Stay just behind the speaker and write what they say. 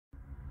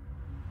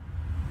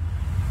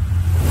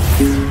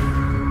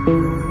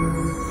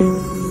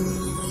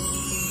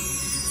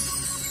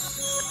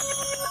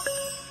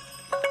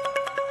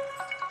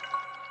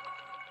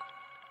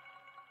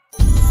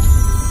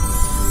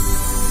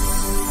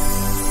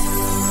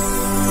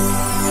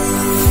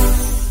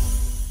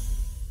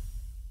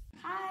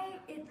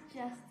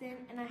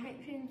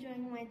hope you're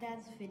enjoying my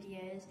dad's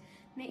videos.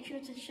 Make sure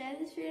to share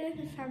this video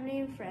with family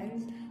and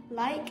friends,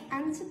 like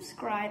and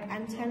subscribe,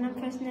 and turn on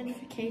post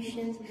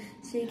notifications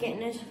so you get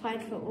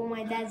notified for all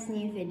my dad's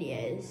new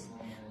videos.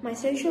 My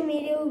social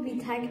media will be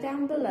tagged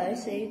down below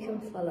so you can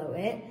follow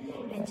it.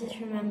 And just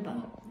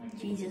remember,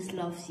 Jesus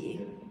loves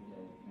you.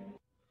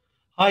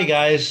 Hi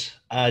guys,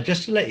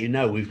 just to let you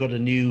know, we've got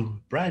a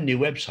brand new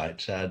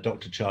website,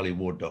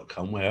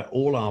 drcharlieward.com, where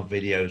all our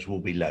videos will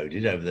be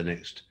loaded over the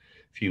next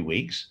few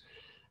weeks,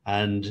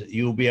 and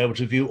you'll be able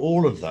to view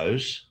all of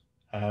those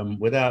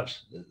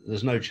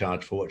there's no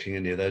charge for watching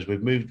any of those.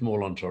 We've moved them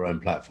all onto our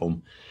own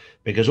platform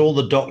because all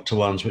the doctor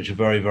ones, which are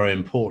very, very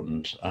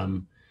important,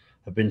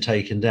 have been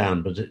taken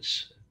down,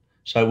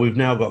 so we've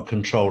now got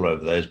control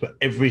over those, but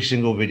every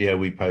single video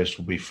we post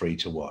will be free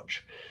to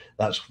watch.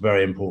 That's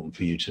very important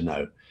for you to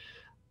know.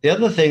 The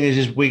other thing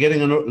is we're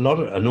getting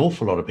an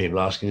awful lot of people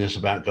asking us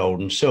about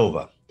gold and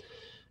silver.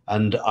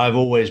 And I've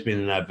always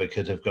been an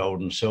advocate of gold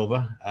and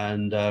silver.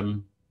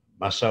 And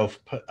myself,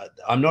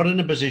 I'm not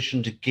in a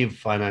position to give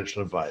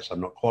financial advice.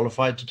 I'm not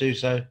qualified to do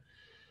so.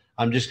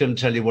 I'm just going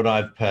to tell you what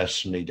I've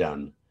personally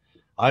done.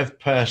 I've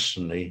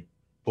personally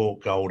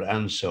bought gold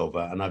and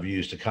silver, and I've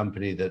used a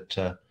company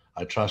that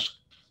I trust,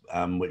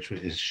 which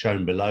is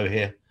shown below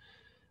here.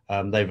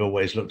 They've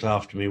always looked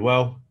after me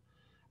well.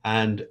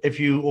 And if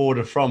you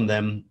order from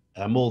them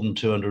more than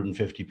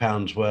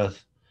 £250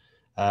 worth,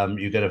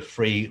 you get a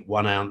free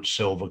 1 ounce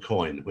silver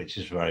coin, which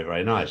is very,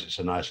 very nice. It's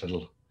a nice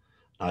little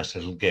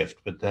gift.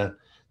 But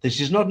this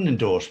is not an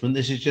endorsement.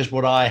 This is just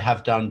what I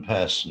have done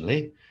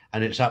personally,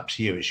 and it's up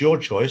to you. It's your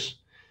choice.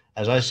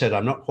 As I said,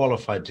 I'm not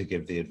qualified to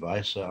give the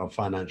advice or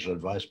financial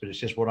advice, but it's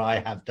just what I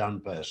have done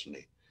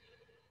personally.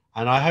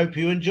 And I hope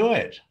you enjoy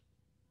it.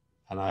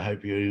 And I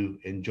hope you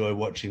enjoy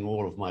watching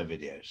all of my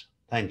videos.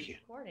 Thank you.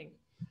 Morning.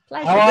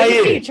 Pleasure. How are Good to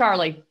you? see you,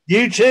 Charlie?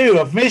 You too.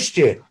 I've missed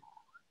you.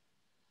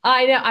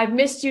 I know. I've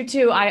missed you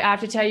too. I have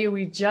to tell you,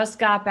 we just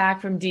got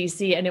back from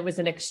DC and it was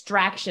an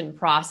extraction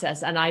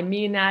process. And I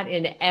mean that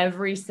in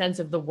every sense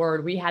of the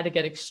word. We had to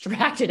get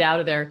extracted out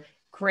of there.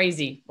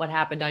 Crazy what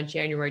happened on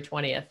January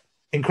 20th.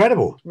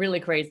 Incredible. Really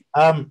crazy.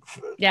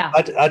 Yeah.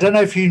 I don't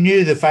know if you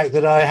knew the fact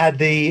that I had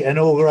the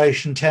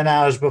inauguration 10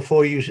 hours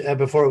before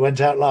it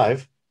went out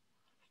live.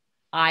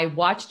 I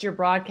watched your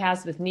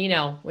broadcast with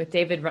Dino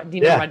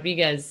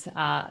Rodriguez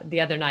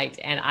the other night,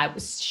 and I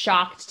was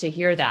shocked to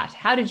hear that.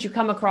 How did you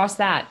come across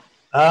that?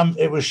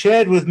 It was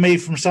shared with me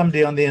from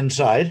somebody on the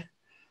inside.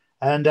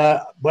 And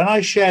when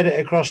I shared it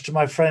across to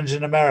my friends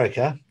in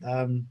America,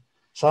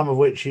 some of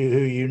which who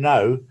you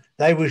know,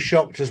 they were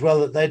shocked as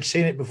well that they'd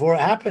seen it before it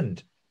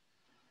happened.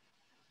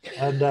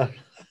 And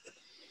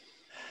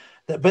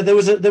but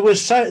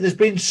there's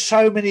been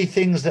so many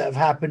things that have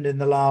happened in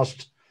the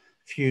last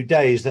few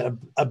days that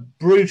are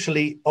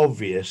brutally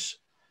obvious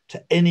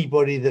to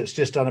anybody that's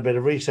just done a bit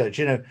of research.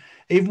 You know,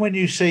 even when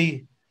you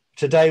see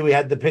today, we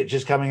had the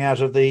pictures coming out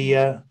of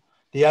the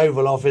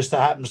Oval Office that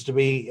happens to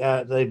be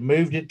they've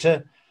moved it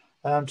to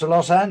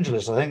Los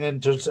Angeles, I think,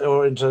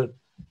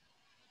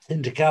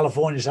 into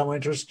California somewhere,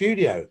 into a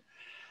studio.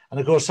 And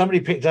of course,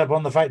 somebody picked up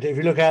on the fact that if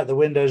you look out the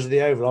windows of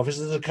the Oval Office,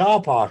 there's a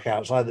car park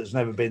outside that's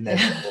never been there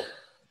before.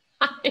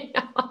 I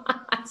know.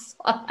 I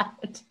saw that.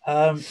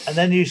 And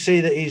then you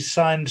see that he's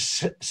signed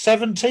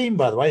 17,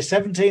 by the way,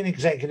 17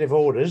 executive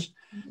orders,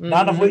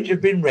 none of which have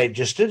been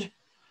registered.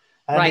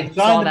 And right, he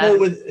signed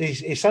them all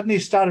he suddenly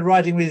started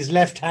writing with his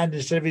left hand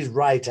instead of his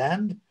right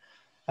hand.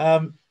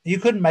 You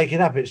couldn't make it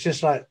up. It's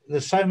just like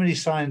there's so many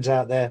signs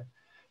out there.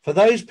 For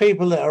those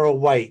people that are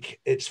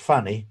awake, it's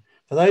funny.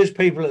 For those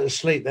people that are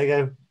asleep, they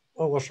go,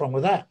 oh, what's wrong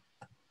with that?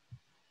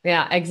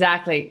 Yeah,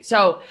 exactly.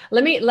 So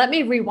let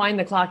me rewind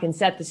the clock and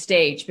set the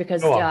stage,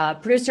 because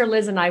producer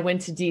Liz and I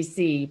went to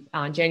DC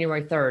on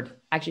January 3rd.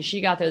 Actually, she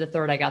got there the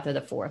 3rd. I got there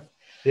the 4th.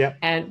 Yeah.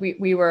 And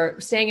we were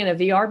staying in a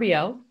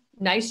VRBO,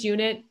 nice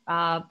unit,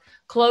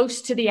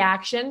 close to the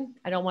action.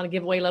 I don't want to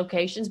give away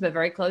locations, but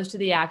very close to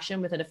the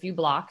action within a few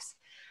blocks.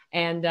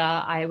 And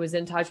I was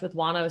in touch with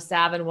Juan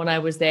O'Savin when I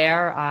was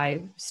there.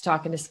 I was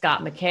talking to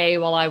Scott McKay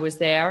while I was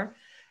there.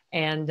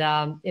 And,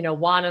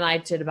 Juan and I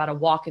did about a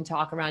walk and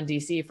talk around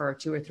DC for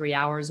 2 or 3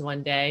 hours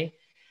one day.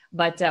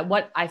 But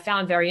what I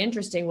found very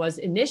interesting was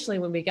initially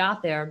when we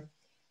got there,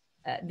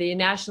 the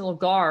National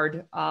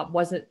Guard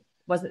wasn't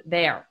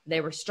there.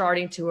 They were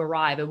starting to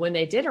arrive. And when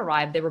they did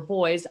arrive, they were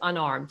boys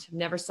unarmed.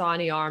 Never saw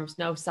any arms,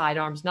 no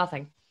sidearms,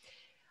 nothing.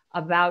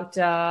 About,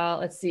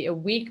 a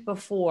week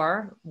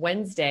before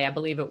Wednesday, I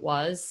believe it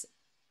was,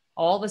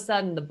 all of a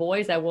sudden the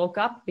boys, I woke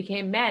up,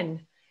 became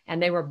men.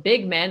 And they were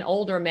big men,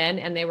 older men,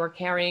 and they were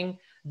carrying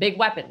big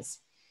weapons.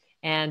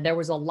 And there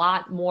was a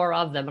lot more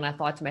of them. And I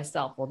thought to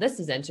myself, well, this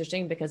is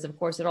interesting because, of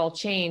course, it all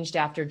changed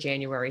after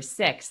January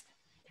 6th.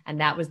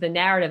 And that was the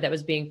narrative that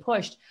was being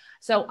pushed.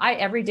 So I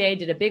every day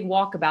did a big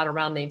walkabout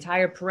around the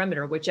entire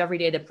perimeter, which every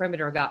day the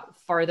perimeter got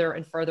farther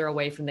and further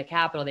away from the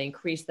Capitol. They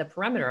increased the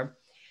perimeter.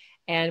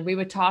 And we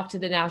would talk to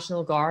the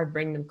National Guard,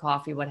 bring them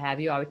coffee, what have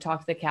you. I would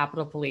talk to the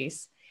Capitol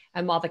Police.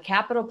 And while the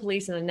Capitol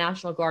Police and the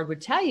National Guard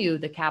would tell you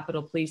the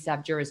Capitol Police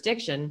have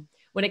jurisdiction,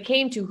 when it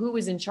came to who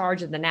was in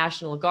charge of the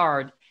National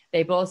Guard,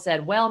 They both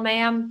said, well,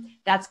 ma'am,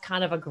 that's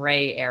kind of a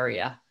gray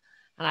area.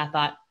 And I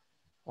thought,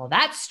 well,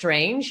 that's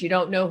strange. You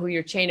don't know who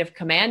your chain of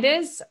command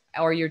is,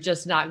 or you're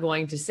just not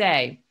going to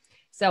say.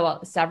 So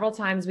several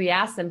times we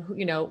asked them,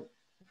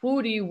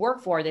 who do you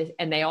work for?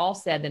 And they all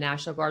said the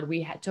National Guard.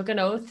 We took an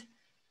oath,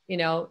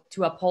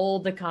 to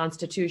uphold the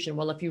Constitution.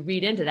 Well, if you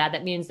read into that,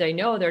 that means they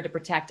know they're to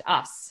protect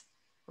us,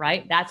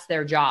 right? That's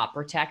their job,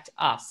 protect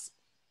us.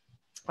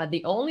 But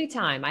the only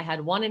time I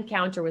had one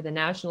encounter with the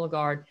National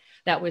Guard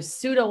that was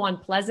pseudo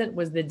unpleasant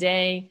was the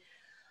day,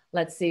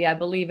 let's see, I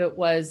believe it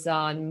was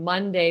on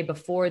Monday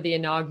before the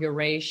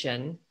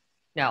inauguration.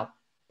 No,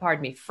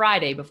 pardon me,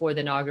 Friday before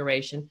the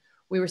inauguration.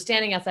 We were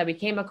standing outside. We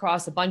came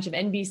across a bunch of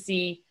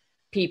NBC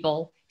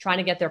people trying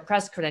to get their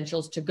press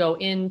credentials to go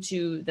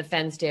into the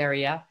fenced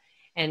area.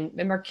 And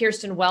remember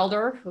Kirsten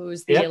Welder,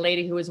 who's the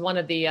lady who was one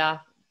of the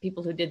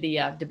people who did the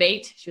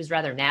debate. She was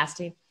rather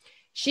nasty.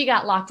 She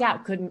got locked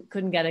out,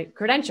 couldn't get a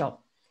credential.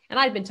 And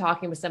I'd been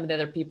talking with some of the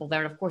other people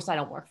there. And of course, I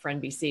don't work for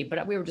NBC,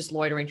 but we were just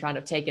loitering, trying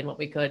to take in what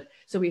we could.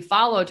 So we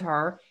followed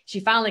her. She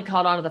finally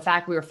caught on to the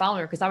fact we were following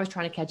her because I was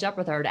trying to catch up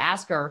with her to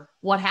ask her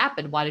what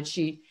happened. Why did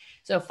she?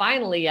 So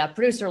finally,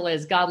 producer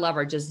Liz, God love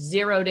her, just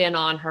zeroed in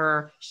on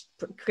her.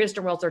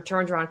 Kirsten Welter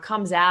turns around,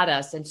 comes at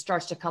us and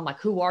starts to come like,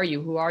 who are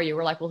you? Who are you?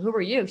 We're like, well, who are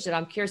you? She said,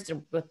 I'm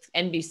Kirsten with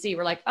NBC.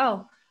 We're like,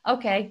 oh,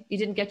 okay. You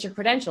didn't get your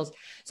credentials.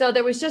 So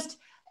there was just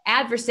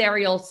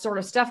adversarial sort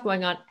of stuff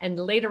going on. And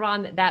later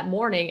on that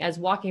morning, as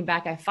walking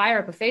back, I fire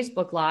up a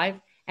Facebook Live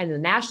and the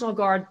National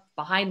Guard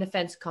behind the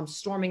fence comes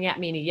storming at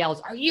me and he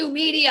yells, are you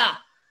media?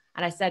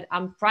 And I said,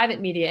 I'm private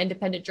media,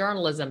 independent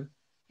journalism.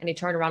 And he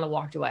turned around and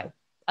walked away.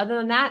 Other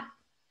than that,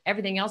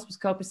 everything else was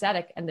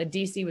copacetic and the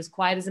DC was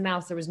quiet as a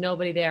mouse. There was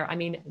nobody there. I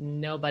mean,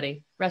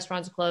 nobody.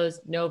 Restaurants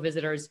closed, no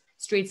visitors,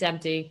 streets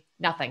empty,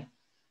 nothing.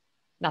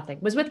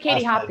 Was with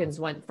Katie Hopkins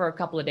went for a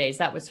couple of days.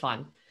 That was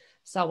fun.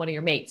 Saw one of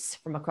your mates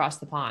from across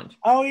the pond.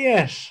 Oh,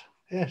 yes.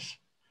 Yeah.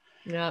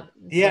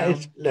 Yeah.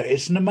 So.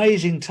 It's an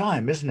amazing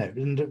time, isn't it?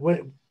 And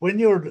when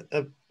you're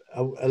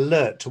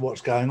alert to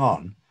what's going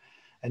on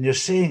and you're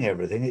seeing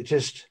everything,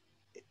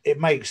 it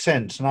makes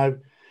sense.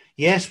 And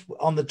yes,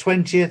 on the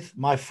 20th,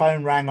 my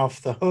phone rang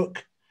off the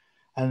hook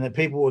and the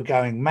people were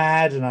going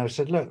mad. And I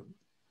said, look,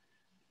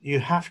 you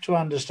have to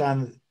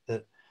understand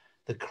that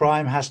the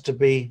crime has to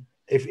be,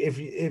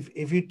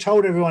 if you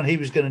told everyone he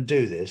was going to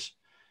do this,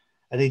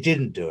 and he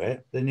didn't do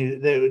it, then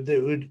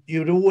you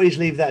would always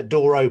leave that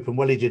door open.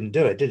 Well, he didn't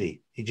do it, did he?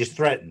 He just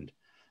threatened.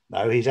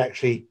 No, he's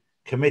actually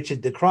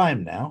committed the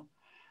crime now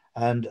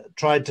and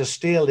tried to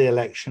steal the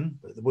election,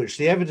 which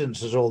the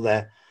evidence is all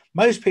there.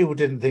 Most people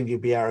didn't think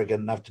he'd be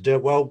arrogant enough to do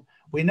it. Well,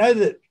 we know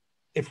that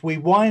if we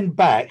wind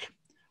back,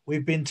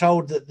 we've been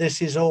told that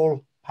this is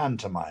all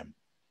pantomime.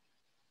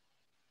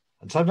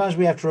 And sometimes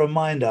we have to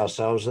remind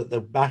ourselves that the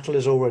battle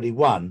is already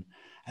won.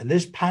 And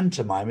this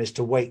pantomime is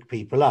to wake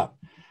people up.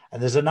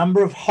 And there's a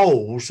number of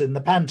holes in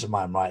the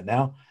pantomime right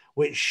now,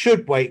 which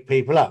should wake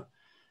people up.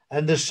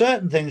 And there's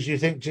certain things you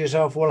think to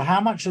yourself, well,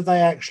 how much have they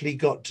actually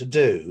got to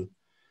do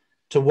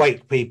to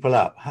wake people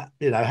up?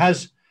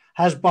 Has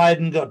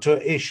Biden got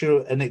to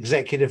issue an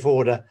executive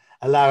order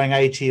allowing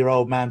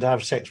 80-year-old man to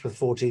have sex with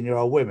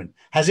 14-year-old women?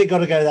 Has it got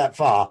to go that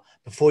far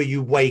before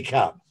you wake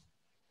up?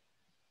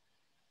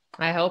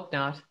 I hope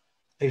not.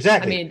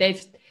 Exactly. I mean,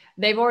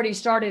 they've already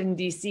started in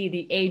DC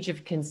the age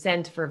of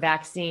consent for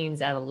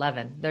vaccines at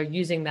 11. They're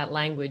using that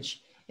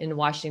language in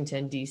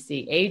Washington,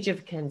 DC, age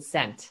of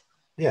consent.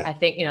 Yeah. I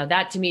think,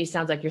 that to me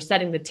sounds like you're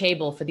setting the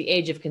table for the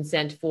age of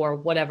consent for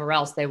whatever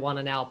else they want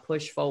to now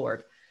push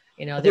forward.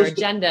 Their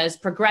agenda is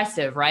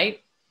progressive,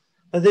 right?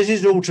 But this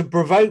is all to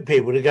provoke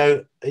people to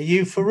go, are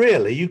you for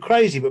real? Are you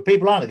crazy? But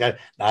people aren't. They go,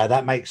 no,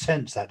 that makes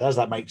sense.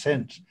 That make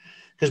sense.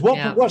 Because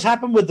what's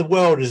happened with the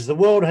world is the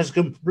world has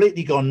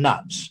completely gone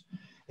nuts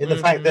in the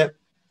fact that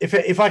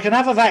if I can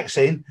have a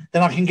vaccine,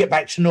 then I can get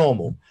back to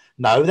normal.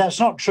 No, that's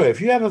not true. If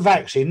you have a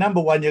vaccine,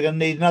 number one, you're going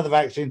to need another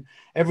vaccine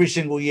every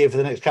single year for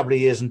the next couple of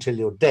years until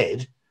you're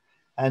dead.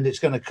 And it's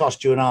going to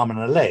cost you an arm and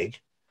a leg.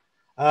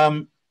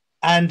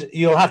 And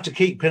you'll have to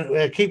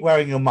keep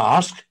wearing your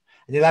mask.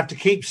 And you'll have to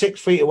keep 6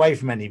 feet away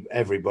from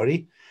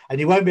everybody. And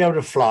you won't be able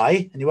to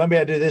fly. And you won't be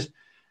able to do this.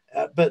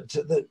 But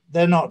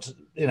they're not,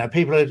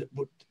 people are,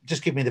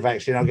 just give me the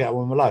vaccine, I'll get on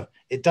with my life.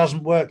 It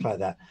doesn't work like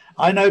that.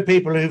 I know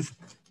people who've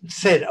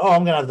said, oh,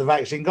 I'm going to have the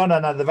vaccine, gone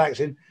and had the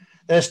vaccine.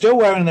 They're still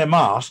wearing their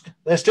mask.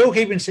 They're still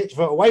keeping 6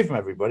 foot away from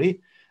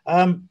everybody.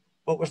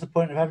 What was the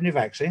point of having your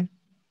vaccine?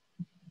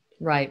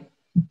 Right.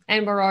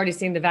 And we're already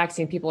seeing the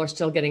vaccine. People are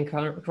still getting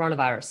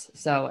coronavirus.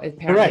 So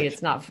apparently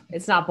it's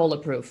not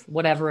bulletproof,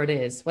 whatever it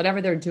is.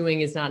 Whatever they're doing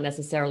is not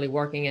necessarily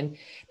working. And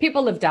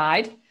people have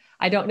died.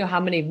 I don't know how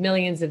many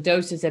millions of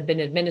doses have been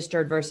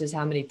administered versus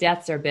how many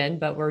deaths there have been,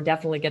 but we're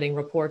definitely getting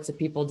reports of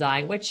people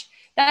dying, which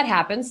that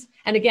happens.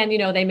 And again,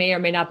 they may or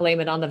may not blame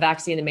it on the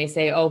vaccine. They may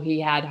say, oh, he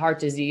had heart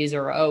disease,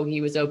 or, oh,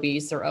 he was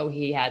obese, or, oh,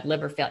 he had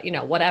liver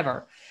failure,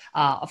 whatever.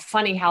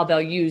 funny how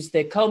they'll use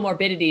the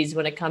comorbidities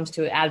when it comes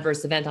to an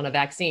adverse event on a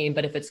vaccine.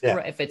 But if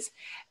it's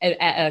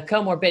a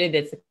comorbidity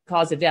that's the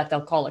cause of death,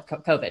 they'll call it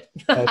COVID.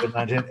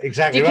 COVID-19,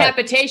 exactly.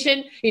 Decapitation.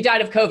 Right. He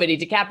died of COVID. He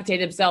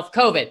decapitated himself.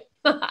 COVID.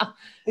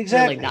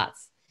 Exactly. Really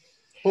nuts.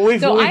 Well,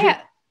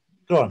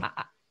 go on.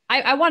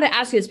 I want to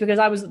ask you this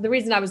because the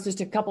reason I was just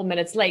a couple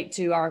minutes late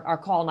to our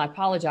call, and I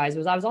apologize,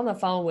 was I was on the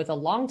phone with a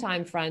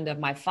longtime friend of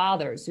my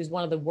father's, who's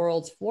one of the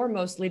world's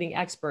foremost leading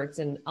experts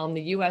on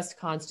the U.S.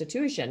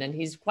 Constitution, and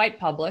he's quite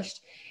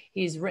published.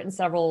 He's written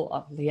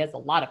several, he has a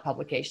lot of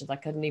publications. I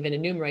couldn't even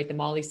enumerate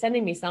them all. He's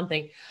sending me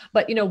something.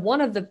 But,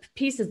 one of the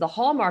pieces, the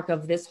hallmark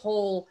of this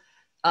whole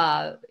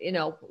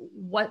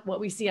what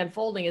we see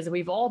unfolding is that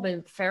we've all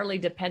been fairly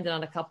dependent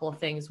on a couple of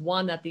things.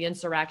 One, that the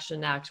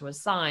Insurrection Act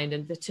was signed.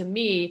 And to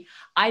me,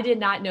 I did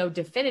not know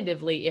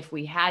definitively if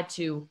we had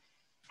to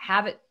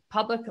have it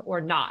public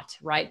or not,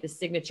 right? The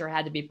signature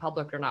had to be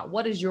public or not.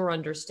 What is your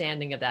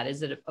understanding of that?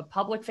 Is it a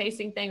public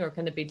facing thing, or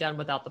can it be done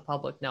without the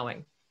public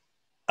knowing?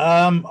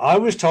 I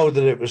was told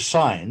that it was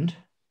signed,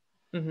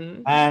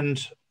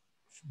 and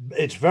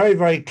it's very,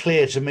 very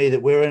clear to me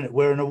that we're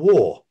in a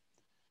war.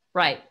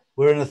 Right.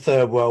 We're in a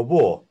third world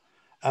war.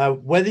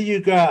 Whether you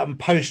go out and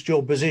post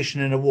your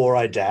position in a war,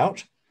 I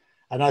doubt.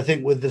 And I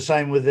think with the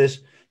same with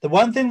this, the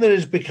one thing that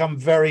has become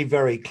very,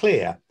 very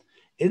clear,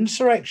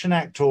 Insurrection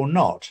Act or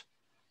not,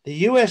 the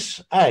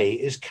USA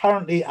is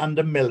currently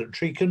under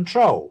military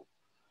control.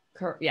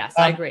 Yes,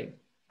 I agree.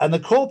 And the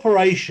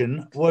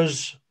corporation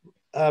was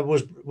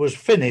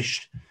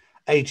finished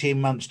 18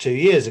 months, 2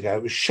 years ago.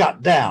 It was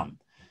shut down.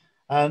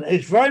 And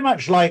it's very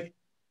much like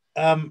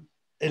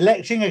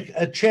electing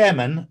a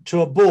chairman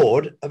to a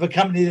board of a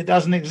company that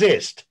doesn't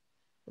exist.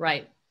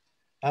 Right.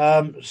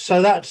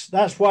 So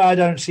that's why I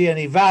don't see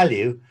any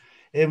value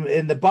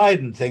in the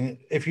Biden thing.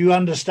 If you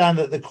understand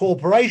that the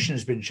corporation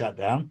has been shut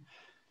down,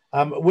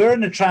 we're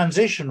in a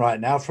transition right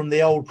now from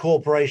the old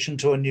corporation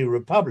to a new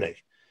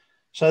republic.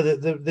 So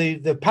that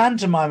the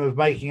pantomime of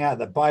making out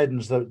that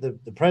Biden's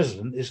the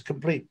president is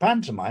complete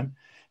pantomime,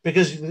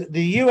 because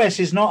the US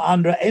is not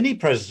under any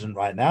president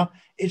right now.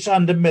 It's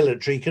under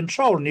military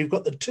control. And you've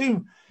got the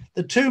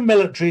two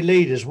military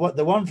leaders,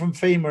 the one from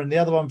FEMA and the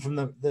other one from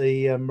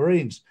the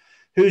Marines,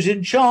 who's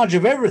in charge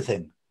of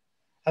everything.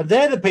 And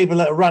they're the people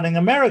that are running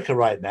America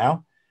right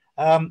now.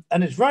 And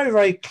it's very,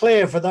 very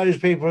clear for those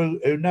people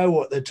who know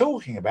what they're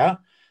talking about,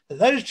 that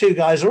those two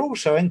guys are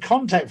also in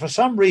contact for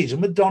some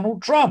reason with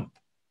Donald Trump.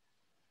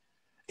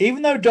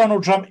 Even though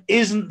Donald Trump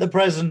isn't the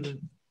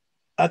president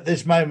at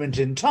this moment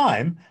in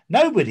time,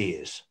 nobody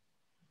is.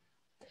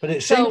 But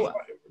it seems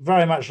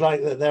very much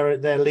like that they're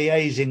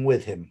liaising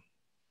with him.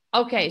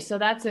 Okay, so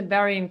that's a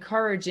very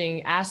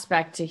encouraging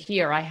aspect to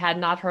hear. I had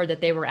not heard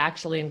that they were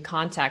actually in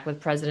contact with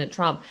President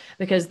Trump,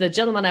 because the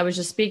gentleman I was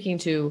just speaking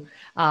to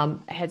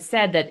had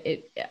said that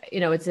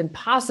it's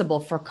impossible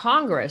for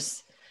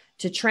Congress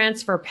to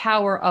transfer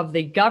power of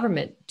the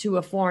government to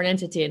a foreign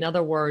entity. In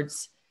other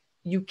words,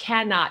 you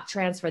cannot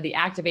transfer. The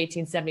Act of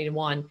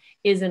 1871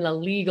 is an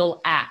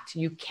illegal act.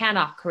 You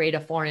cannot create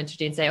a foreign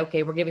entity and say,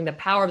 okay, we're giving the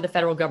power of the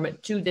federal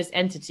government to this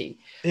entity.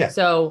 Yeah.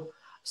 So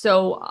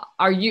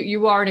are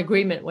you are in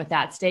agreement with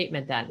that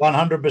statement then?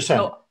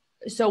 100%.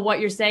 So what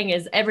you're saying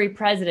is every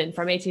president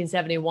from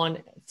 1871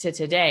 to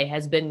today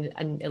has been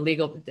an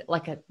illegal,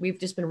 we've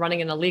just been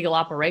running an illegal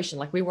operation.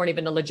 Like we weren't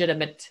even a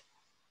legitimate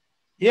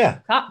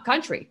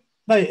country.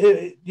 No,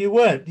 you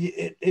weren't.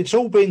 It's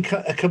all been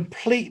a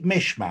complete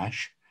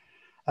mishmash.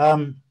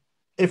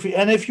 If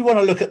you want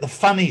to look at the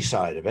funny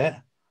side of it,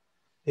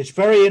 it's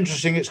very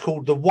interesting. It's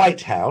called the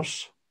White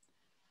House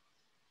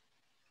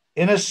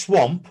in a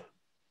swamp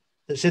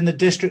that's in the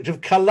District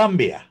of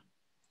Columbia.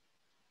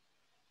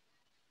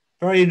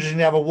 Very interesting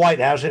to have a White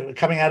House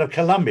coming out of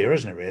Columbia,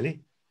 isn't it,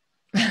 really?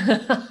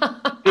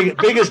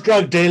 Biggest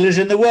drug dealers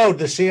in the world,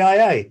 the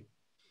CIA.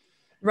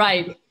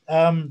 Right.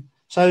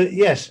 So,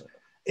 yes.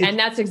 And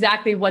that's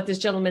exactly what this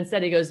gentleman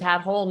said. He goes,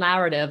 that whole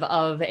narrative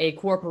of a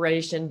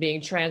corporation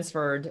being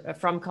transferred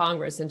from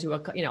Congress into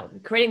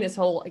creating this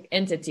whole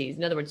entity.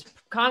 In other words,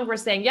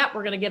 Congress saying, yep,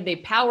 we're going to give the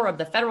power of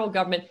the federal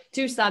government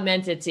to some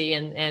entity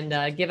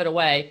and give it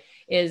away,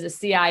 is a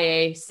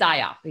CIA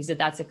psyop. He said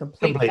that's a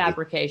complete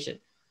fabrication.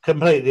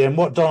 Completely. And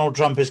what Donald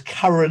Trump is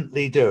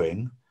currently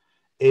doing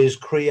is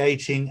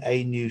creating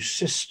a new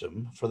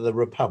system for the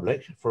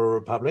republic,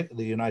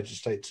 the United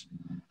States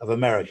of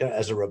America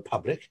as a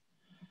republic.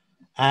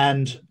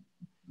 And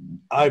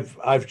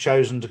I've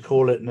chosen to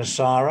call it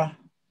Nasara.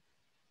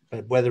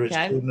 But whether it's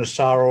called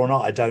Nasara or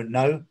not, I don't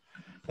know.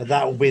 But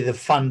that will be the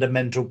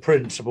fundamental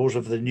principles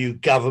of the new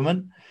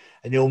government.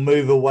 And you'll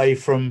move away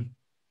from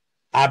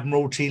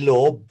admiralty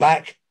law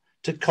back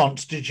to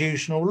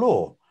constitutional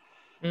law.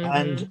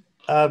 Mm-hmm.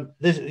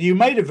 And you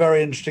made a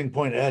very interesting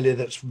point earlier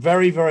that's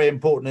very, very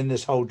important in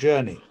this whole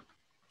journey.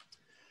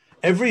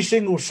 Every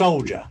single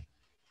soldier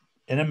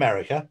in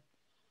America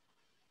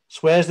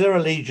swears their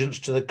allegiance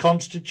to the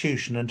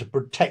Constitution and to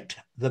protect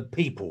the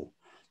people.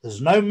 There's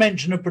no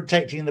mention of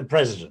protecting the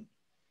president.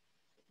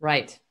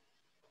 Right.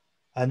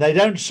 And they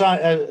don't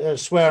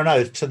swear an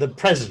oath to the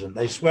president.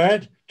 They swear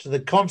it to the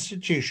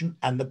Constitution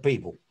and the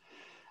people.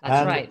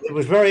 That's right. It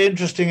was very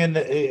interesting in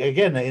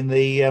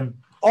the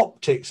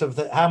optics of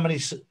how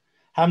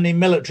many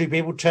military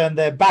people turned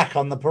their back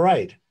on the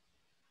parade.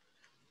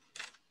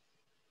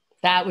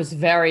 That was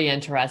very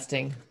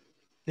interesting.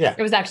 Yeah.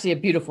 It was actually a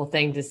beautiful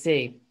thing to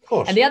see. Of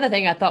course. And the other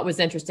thing I thought was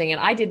interesting,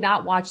 and I did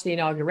not watch the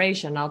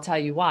inauguration, and I'll tell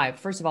you why.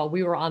 First of all,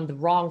 we were on the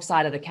wrong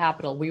side of the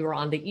Capitol. We were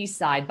on the east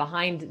side,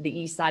 behind the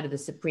east side of the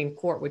Supreme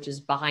Court, which is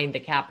behind the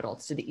Capitol,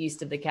 to the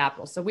east of the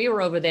Capitol. So we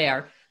were over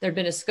there. There'd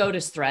been a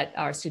SCOTUS threat,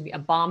 or excuse me, a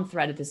bomb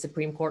threat at the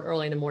Supreme Court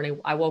early in the morning.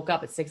 I woke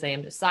up at 6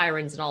 a.m. to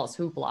sirens and all this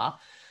hoopla.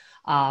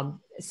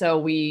 So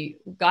we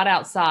got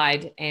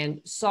outside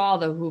and saw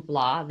the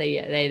hoopla. They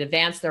had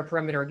advanced their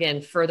perimeter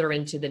again further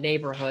into the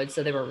neighborhood.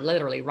 So they were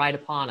literally right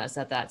upon us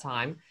at that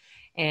time.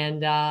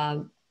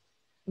 And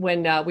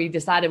when we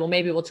decided, well,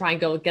 maybe we'll try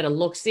and go get a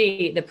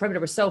look-see, the perimeter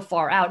was so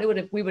far out,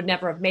 we would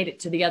never have made it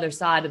to the other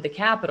side of the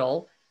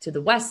Capitol, to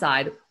the west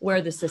side,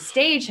 where the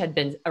stage had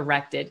been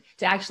erected,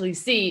 to actually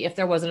see if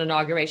there was an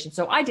inauguration.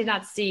 So I did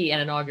not see an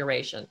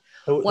inauguration.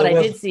 What I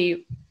did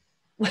see...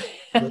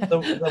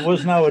 there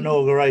was no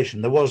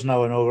inauguration. There was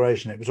no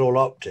inauguration. It was all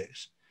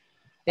optics.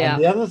 Yeah.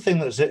 And the other thing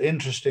that's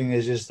interesting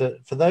is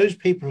that for those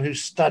people who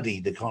study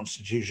the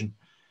Constitution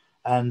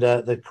and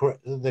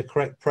the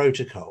correct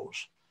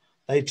protocols,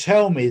 they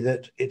tell me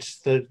that it's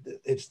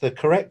the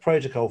correct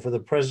protocol for the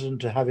president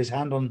to have his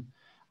hand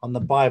on the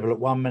Bible at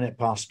 1 minute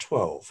past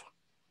 12.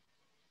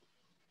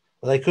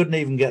 Well, they couldn't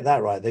even get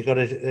that right. They got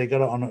it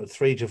on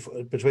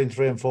between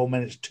 3 and 4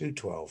 minutes to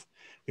 12.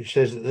 Which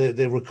says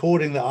the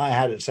recording that I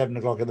had at 7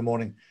 o'clock in the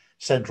morning,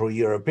 Central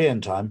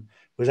European time,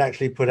 was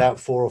actually put out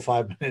 4 or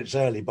 5 minutes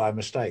early by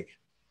mistake.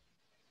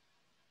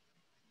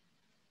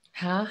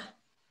 Huh?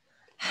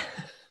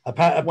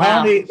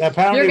 Apparently,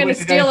 you're going to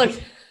steal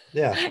it.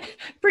 Yeah.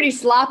 Pretty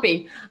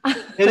sloppy.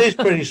 It is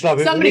pretty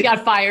sloppy. Somebody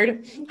got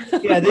fired.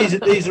 Yeah,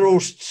 these are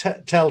all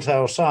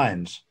telltale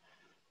signs.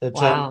 That,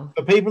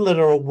 for people that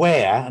are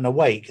aware and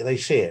awake, they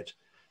see it.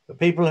 But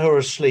people who are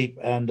asleep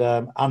and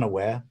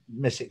unaware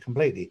miss it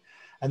completely.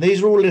 And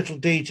these are all little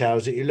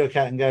details that you look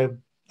at and go,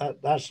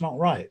 that's not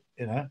right,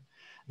 you know.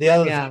 The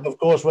other thing, of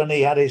course, when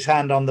he had his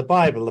hand on the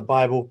Bible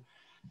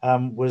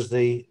was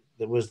the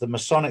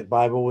Masonic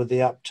Bible with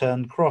the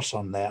upturned cross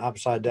on there,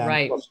 upside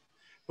down cross,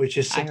 which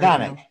is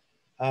satanic.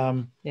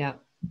 The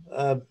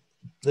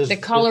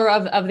color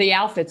of the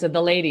outfits of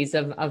the ladies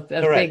of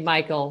Big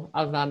Michael,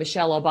 of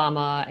Michelle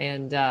Obama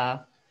and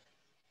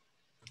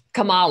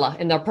Kamala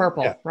in their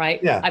purple, right?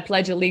 Yeah. I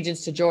pledge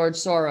allegiance to George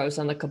Soros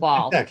and the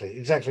cabal.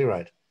 Exactly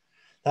right.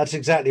 That's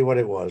exactly what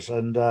it was.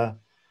 And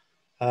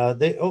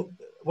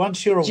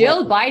once you're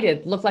Jill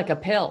Biden looked like a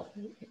pill.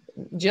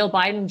 Jill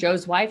Biden,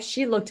 Joe's wife,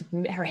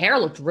 her hair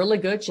looked really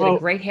good. She had a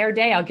great hair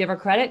day. I'll give her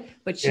credit,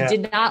 but she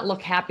did not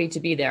look happy to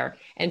be there.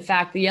 In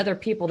fact, the other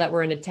people that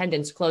were in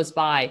attendance close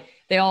by,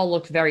 they all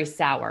looked very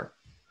sour.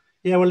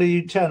 Yeah, well,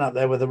 you turn up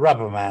there with a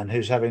rubber man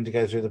who's having to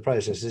go through the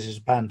process. This is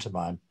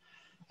pantomime.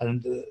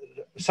 And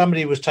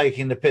somebody was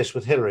taking the piss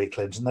with Hillary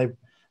Clinton.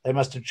 They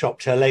must have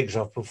chopped her legs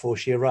off before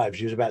she arrived.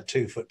 She was about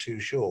 2 foot too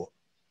short.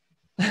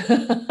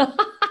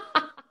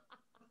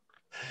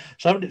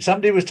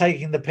 Somebody was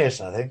taking the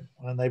piss, I think,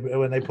 when they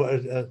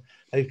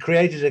they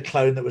created a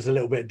clone that was a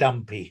little bit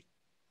dumpy.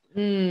 I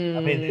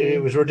mean,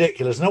 it was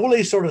ridiculous. And all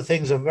these sort of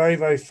things are very,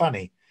 very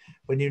funny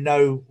when you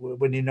know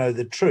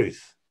the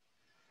truth.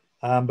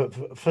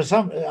 But for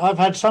some, I've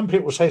had some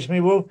people say to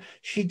me, "Well,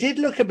 she did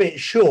look a bit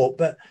short,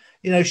 but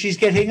you know, she's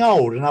getting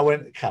old." And I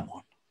went, "Come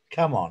on.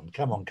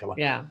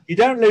 Yeah. You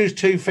don't lose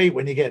 2 feet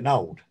when you're getting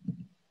old."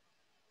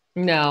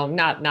 No,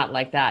 not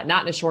like that.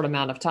 Not in a short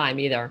amount of time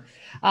either.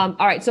 All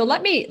right. So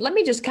let me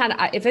just kind of,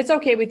 if it's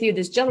okay with you,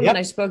 this gentleman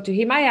I spoke to,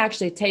 he might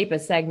actually tape a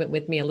segment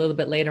with me a little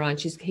bit later on.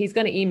 He's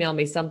going to email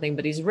me something,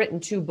 but he's written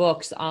 2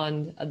 books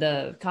on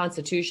the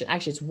Constitution.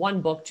 Actually, it's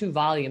 1 book, 2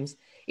 volumes.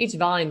 Each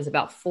volume is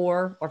about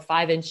 4 or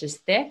 5 inches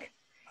thick.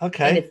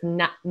 Okay. And it's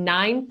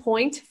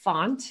 9-point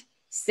font,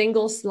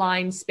 single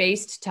line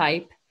spaced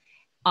type,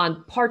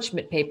 on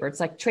parchment paper. It's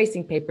like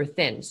tracing paper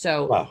thin.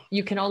 So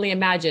you can only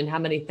imagine how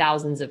many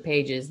thousands of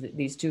pages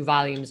these 2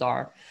 volumes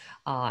are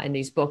in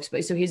these books.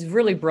 But so he's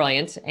really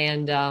brilliant.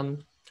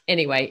 And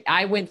anyway,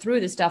 I went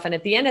through this stuff. And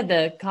at the end of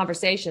the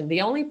conversation,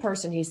 the only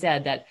person he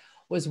said that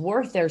was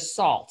worth their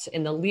salt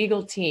in the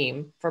legal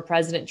team for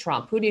President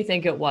Trump, who do you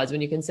think it was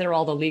when you consider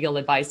all the legal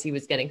advice he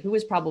was getting? Who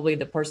was probably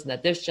the person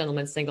that this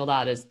gentleman singled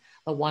out as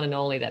the one and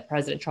only that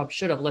President Trump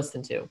should have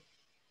listened to?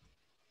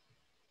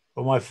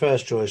 Well, my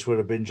first choice would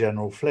have been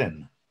General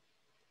Flynn.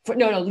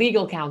 No,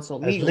 legal counsel.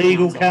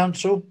 Legal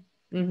counsel?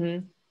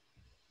 Mm-hmm.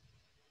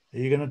 Are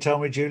you going to tell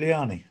me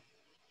Giuliani?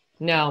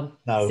 No.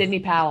 Sidney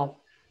Powell.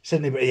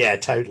 Yeah,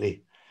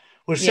 totally.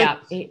 Well,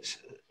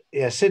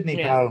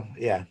 Sidney Powell.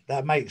 Yeah,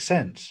 that makes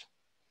sense.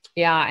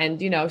 Yeah, and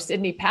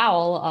Sidney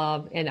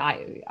Powell, and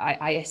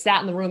I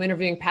sat in the room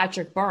interviewing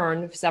Patrick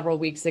Byrne several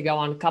weeks ago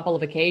on a couple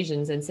of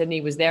occasions, and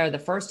Sidney was there the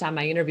first time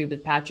I interviewed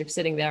with Patrick,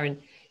 sitting there,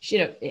 and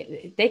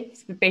they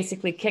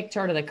basically kicked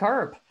her to the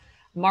curb.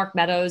 Mark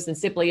Meadows and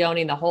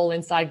Cipollone and the whole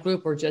inside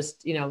group were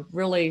just,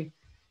 really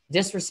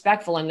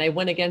disrespectful, and they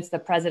went against the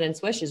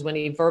president's wishes when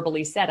he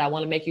verbally said, I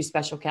want to make you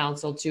special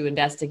counsel to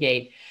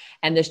investigate.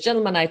 And this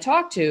gentleman I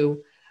talked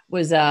to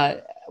was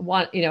had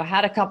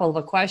a couple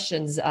of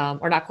questions,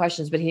 or not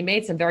questions, but he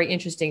made some very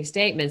interesting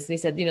statements. And he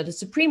said, the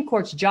Supreme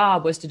Court's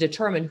job was to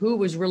determine who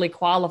was really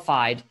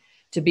qualified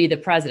to be the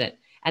president.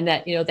 And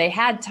that, they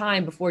had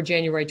time before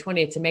January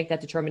 20th to make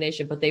that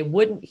determination, but they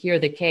wouldn't hear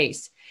the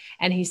case.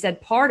 And he said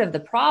part of the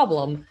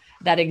problem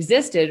that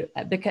existed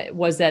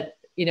was that,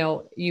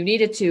 you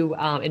needed to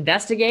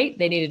investigate.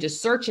 They needed to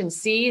search and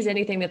seize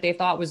anything that they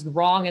thought was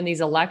wrong in these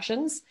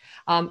elections.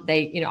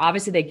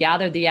 Obviously they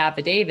gathered the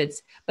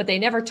affidavits, but they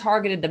never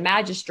targeted the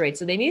magistrate.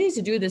 So they needed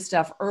to do this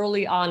stuff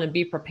early on and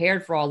be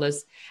prepared for all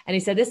this. And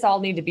he said this all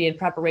needed to be in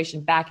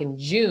preparation back in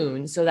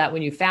June, so that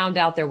when you found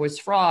out there was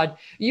fraud,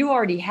 you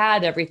already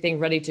had everything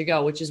ready to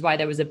go, which is why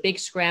there was a big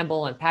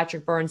scramble and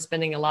Patrick Byrne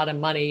spending a lot of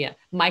money,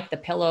 Mike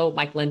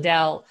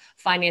Lindell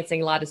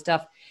financing a lot of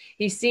stuff.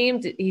 He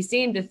seemed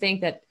to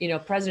think that,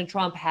 President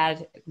Trump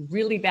had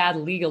really bad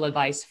legal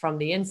advice from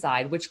the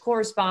inside, which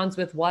corresponds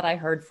with what I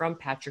heard from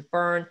Patrick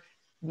Byrne,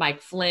 Mike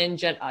Flynn,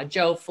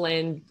 Joe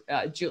Flynn,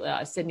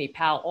 Sidney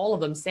Powell, all of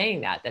them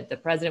saying that the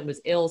president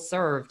was ill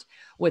served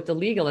with the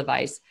legal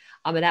advice.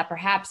 And that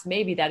perhaps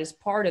maybe that is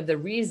part of the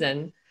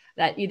reason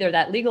that either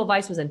that legal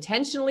advice was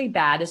intentionally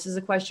bad, this is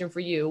a question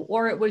for you,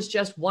 or it was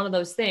just one of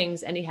those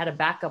things and he had a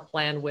backup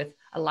plan with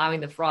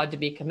allowing the fraud to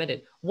be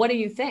committed. What do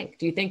you think?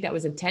 Do you think that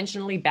was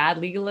intentionally bad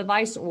legal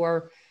advice,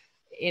 or,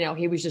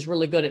 he was just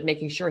really good at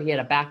making sure he had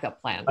a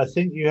backup plan? I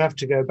think you have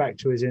to go back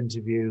to his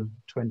interview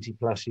 20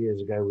 plus years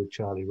ago with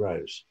Charlie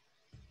Rose,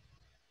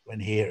 when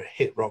he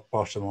hit rock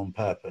bottom on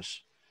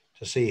purpose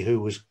to see who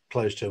was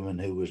close to him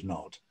and who was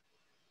not.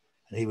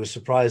 And he was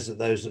surprised at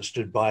those that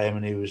stood by him,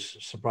 and he was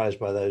surprised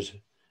by those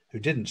who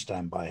didn't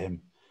stand by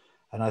him.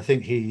 And I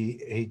think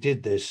he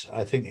did this.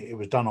 I think it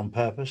was done on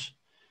purpose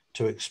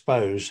to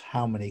expose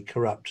how many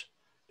corrupt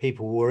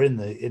people were in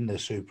the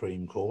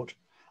Supreme Court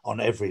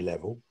on every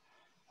level.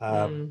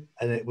 And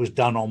it was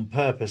done on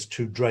purpose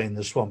to drain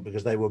the swamp,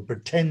 because they were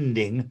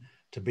pretending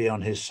to be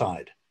on his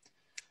side.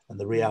 And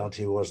the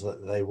reality was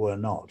that they were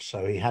not.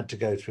 So he had to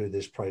go through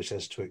this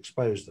process to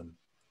expose them.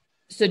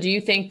 So do you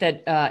think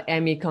that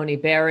Amy Coney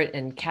Barrett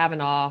and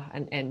Kavanaugh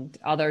and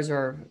others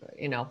are,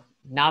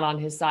 not on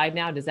his side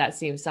now? Does that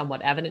seem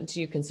somewhat evident to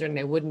you, considering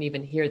they wouldn't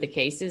even hear the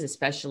cases,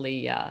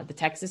 especially the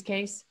Texas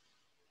case?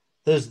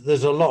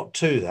 There's a lot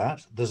to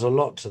that. There's a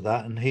lot to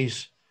that. And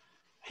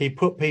he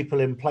put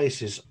people in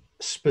places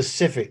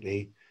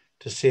specifically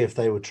to see if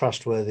they were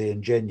trustworthy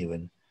and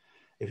genuine.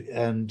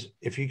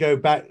 If you go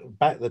back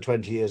the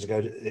 20 years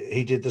ago,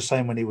 he did the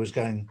same when he was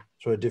going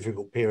through a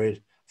difficult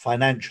period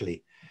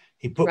financially.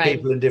 He put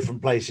people in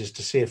different places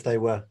to see if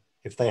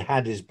they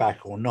had his back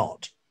or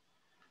not.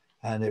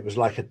 And it was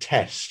like a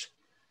test.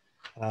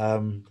 Are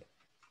you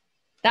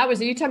talking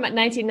about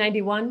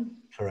 1991?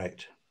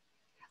 Correct.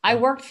 I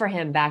worked for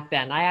him back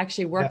then. I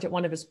actually worked at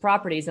one of his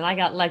properties, and I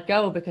got let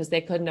go because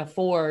they couldn't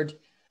afford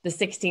the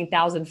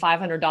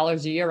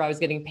 $16,500 a year I was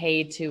getting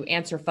paid to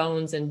answer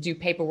phones and do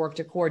paperwork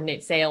to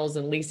coordinate sales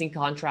and leasing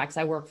contracts.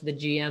 I worked for the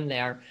GM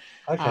there.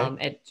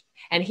 Okay.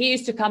 And he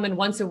used to come in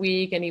once a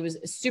week, and he was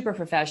super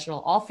professional,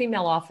 all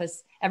female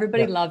office.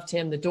 Everybody loved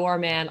him. The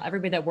doorman,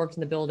 everybody that worked in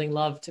the building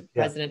loved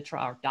President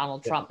Trump, or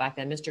Donald Trump back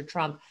then, Mr.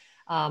 Trump.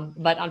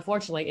 But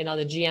unfortunately,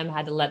 the GM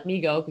had to let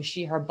me go because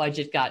her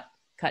budget got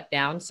cut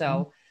down.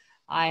 So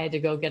I had to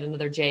go get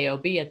another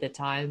JOB at the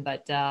time.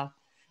 But I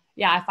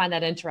find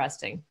that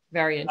interesting.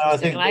 Very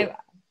interesting. I think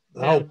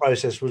the whole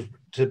process was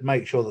to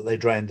make sure that they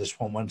drained the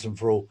swamp once and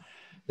for all.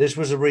 This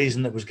was a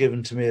reason that was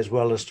given to me as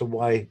well as to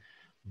why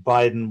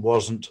Biden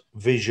wasn't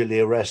visually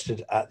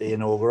arrested at the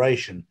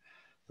inauguration.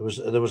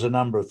 There was a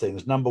number of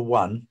things. Number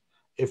one,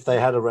 if they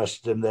had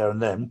arrested him there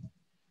and then,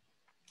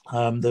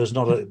 there's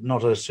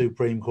not a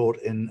Supreme Court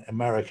in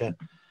America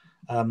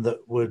that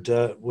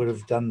would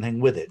have done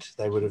anything with it.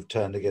 They would have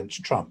turned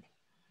against Trump.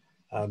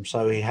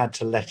 So he had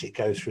to let it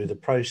go through the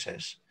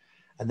process,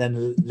 and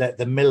then let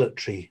the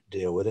military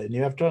deal with it. And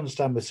you have to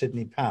understand with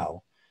Sidney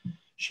Powell,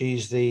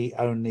 she's the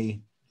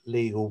only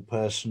legal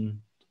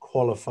person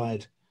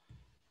qualified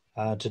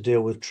to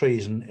deal with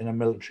treason in a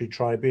military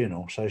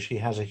tribunal. So she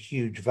has a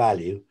huge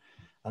value.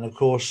 And of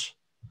course,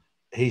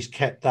 he's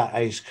kept that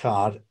ace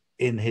card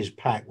in his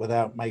pack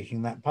without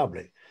making that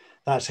public.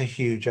 That's a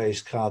huge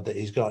ace card that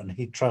he's got, and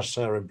he trusts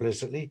her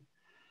implicitly,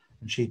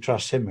 and she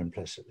trusts him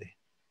implicitly.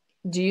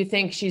 Do you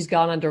think she's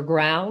gone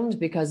underground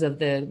because of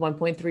the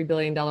 $1.3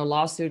 billion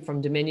lawsuit from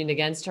Dominion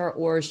against her,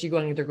 or is she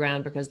going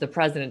underground because the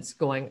president's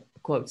going,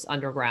 quotes,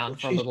 underground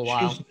for a little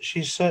while?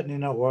 She's certainly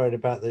not worried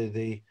about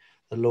the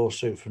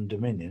lawsuit from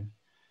Dominion,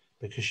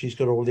 because she's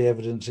got all the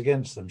evidence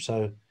against them.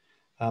 So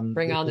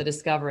bring on the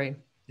discovery.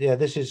 Yeah,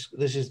 this is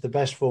the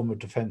best form of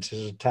defense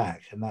is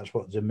attack, and that's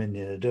what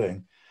Dominion are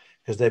doing,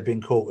 because they've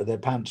been caught with their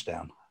pants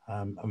down,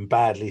 and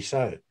badly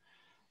so.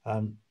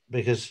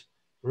 Because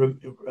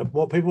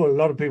what a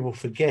lot of people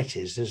forget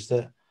is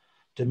that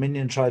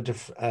Dominion tried to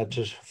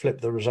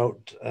flip the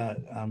result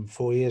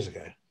 4 years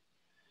ago,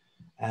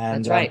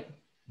 and that's right.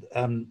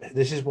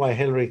 this is why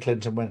Hillary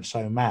Clinton went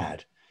so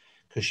mad,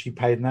 because she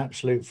paid an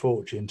absolute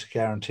fortune to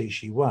guarantee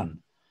she won.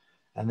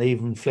 And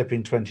even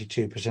flipping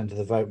 22% of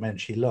the vote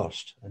meant she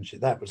lost. And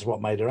that was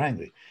what made her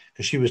angry,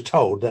 because she was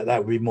told that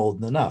that would be more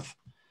than enough.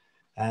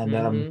 And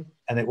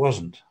and it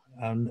wasn't,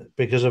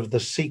 because of the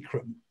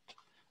secret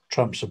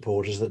Trump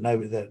supporters that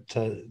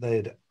they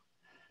had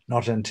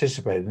not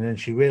anticipated. And then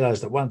she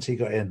realized that once he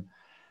got in,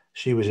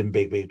 she was in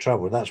big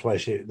trouble. That's why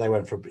they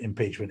went for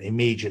impeachment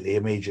immediately,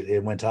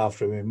 and went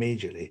after him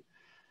immediately.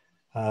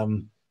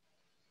 And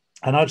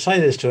I'd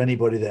say this to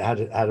anybody that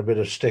had a bit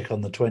of stick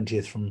on the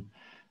 20th from.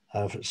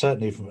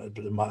 Certainly,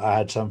 I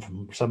had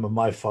from some of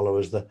my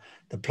followers, the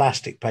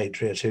plastic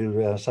patriots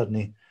who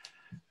suddenly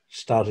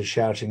started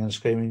shouting and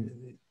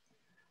screaming.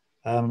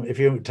 If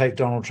you take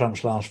Donald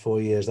Trump's last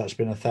 4 years, that's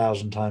been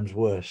 1,000 times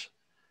worse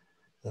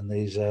than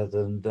these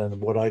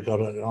than what I got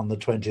on the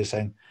 20th,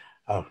 saying,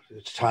 "Oh,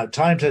 it's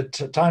time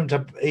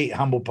to eat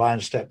humble pie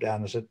and step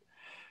down." I said,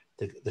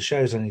 "The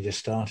show's only just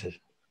started.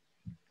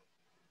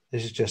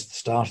 This is just the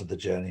start of the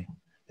journey.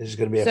 This is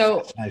going to be a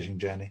fascinating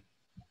journey."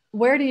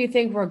 Where do you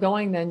think we're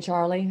going then,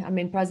 Charlie? I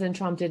mean, President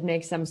Trump did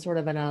make some sort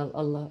of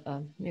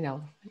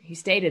he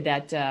stated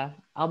that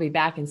I'll be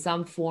back in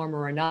some form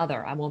or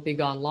another. I won't be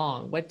gone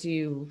long. What do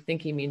you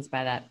think he means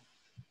by that?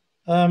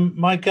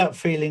 My gut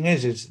feeling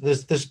is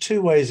there's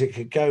two ways it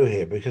could go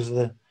here, because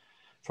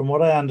from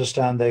what I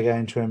understand, they're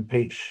going to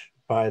impeach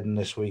Biden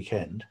this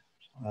weekend,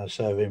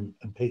 serve him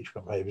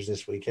impeachment papers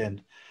this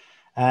weekend.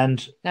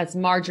 And that's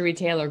Marjorie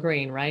Taylor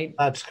Greene, right?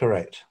 That's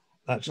correct.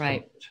 That's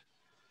right. Correct.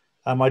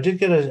 I did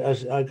get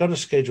I got a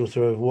schedule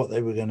through of what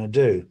they were going to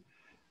do.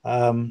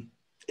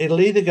 It'll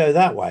either go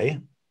that way,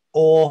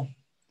 or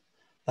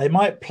they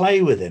might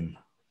play with him.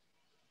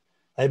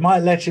 They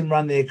might let him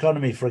run the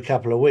economy for a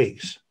couple of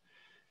weeks,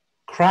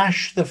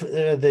 crash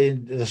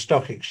the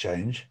stock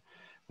exchange,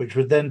 which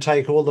would then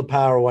take all the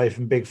power away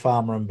from big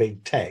pharma and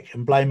big tech,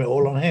 and blame it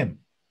all on him.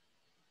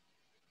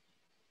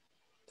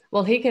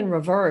 Well, he can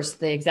reverse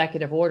the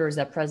executive orders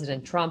that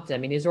President Trump did. I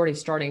mean, he's already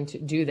starting to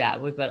do that,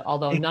 but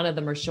although none of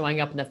them are showing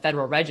up in the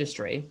federal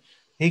registry.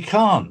 He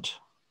can't.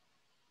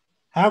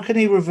 How can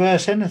he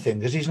reverse anything?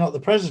 Because he's not the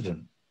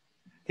president.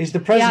 He's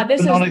the president of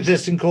a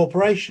non-existent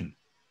corporation.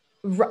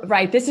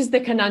 Right. This is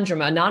the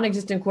conundrum. A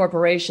non-existent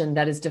corporation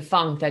that is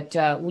defunct,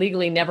 that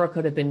legally never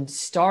could have been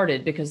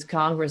started because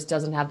Congress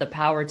doesn't have the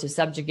power to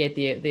subjugate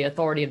the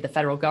authority of the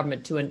federal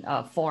government to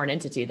a foreign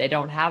entity. They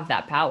don't have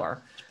that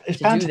power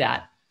to do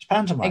that.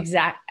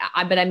 Exactly.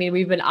 But I mean,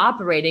 we've been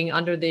operating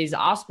under these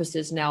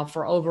auspices now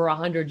for over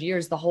 100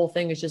 years. The whole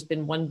thing has just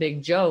been one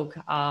big joke.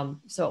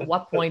 So at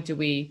what point do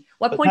we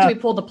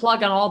pull the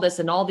plug on all this,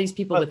 and all these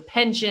people with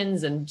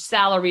pensions and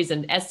salaries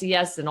and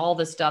SES and all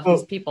this stuff,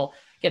 these people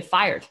get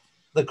fired?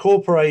 The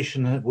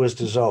corporation was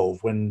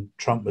dissolved when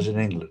Trump was in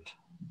England.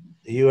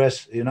 The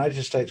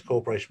United States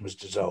corporation was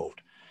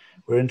dissolved.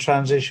 We're in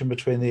transition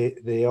between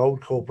the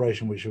old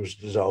corporation, which was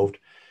dissolved,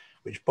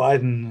 which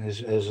Biden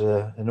has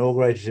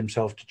inaugurated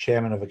himself to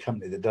chairman of a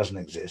company that doesn't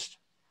exist.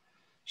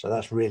 So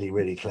that's really,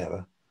 really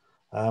clever.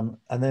 And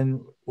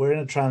then we're in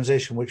a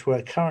transition which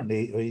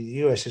the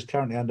US is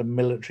currently under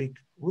military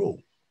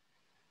rule.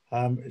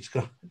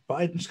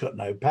 Biden's got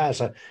no power,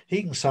 so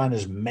he can sign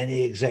as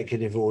many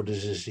executive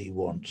orders as he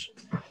wants.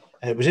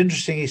 It was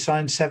interesting, he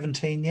signed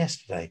 17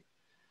 yesterday.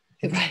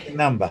 Interesting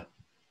number.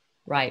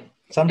 Right.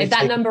 Somebody's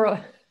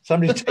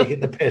taking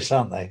the piss,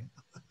 aren't they?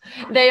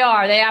 They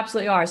are. They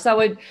absolutely are. So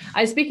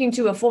I was speaking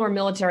to a former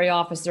military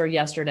officer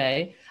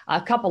yesterday,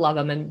 a couple of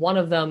them, and one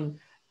of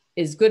them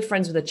is good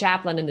friends with a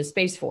chaplain in the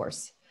Space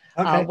Force,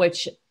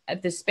 which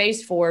the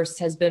Space Force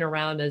has been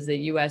around as the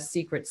U.S.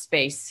 secret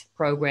space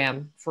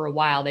program for a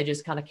while. They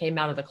just kind of came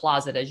out of the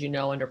closet, as you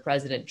know, under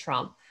President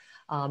Trump.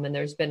 And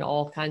there's been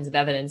all kinds of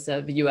evidence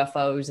of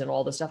UFOs and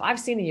all this stuff. I've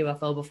seen a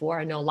UFO before.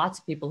 I know lots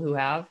of people who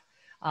have.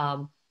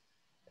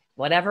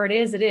 Whatever it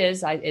is, it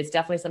is. It's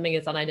definitely something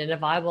that's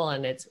unidentifiable,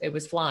 and it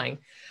was flying,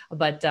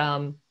 but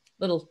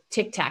little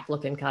Tic Tac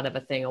looking kind of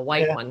a thing, a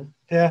white one.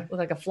 Yeah, looked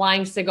like a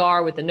flying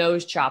cigar with the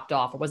nose chopped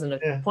off. It wasn't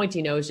a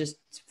pointy nose, just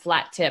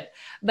flat tip.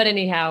 But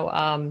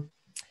anyhow,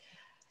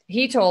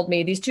 he told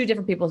me these two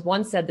different people.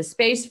 One said the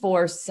Space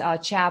Force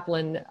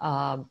chaplain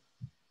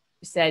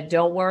said,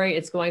 "Don't worry,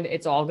 it's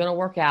all going to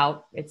work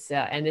out."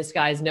 And this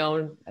guy's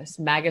known as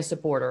MAGA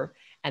supporter.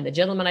 And the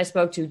gentleman I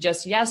spoke to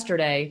just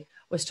yesterday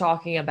was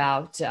talking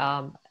about,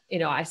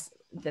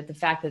 that the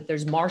fact that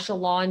there's martial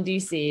law in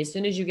DC, as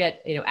soon as you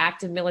get,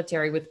 active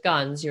military with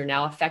guns, you're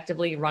now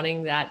effectively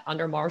running that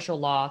under martial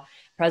law.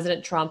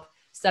 President Trump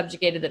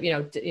subjugated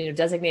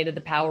designated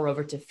the power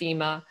over to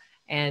FEMA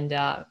and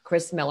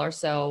Chris Miller.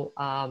 So,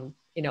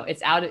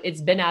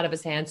 it's been out of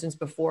his hands since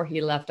before he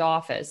left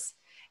office.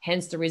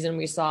 Hence the reason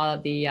we saw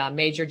the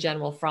Major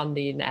General from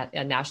the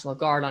National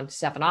Guard on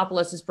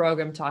Stephanopoulos'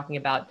 program talking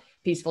about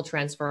peaceful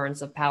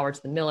transference of power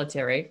to the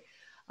military.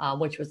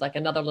 Which was like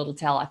another little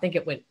tell. I think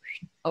it went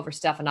over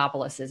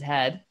Stephanopoulos'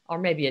 head, or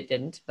maybe it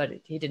didn't, but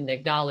he didn't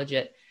acknowledge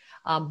it.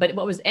 But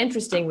what was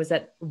interesting was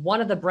that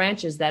one of the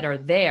branches that are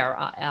there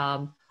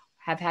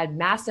have had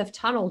massive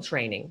tunnel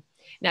training.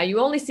 Now, you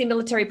only see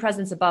military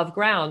presence above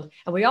ground,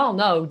 and we all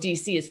know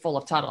DC is full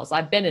of tunnels.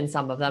 I've been in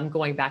some of them,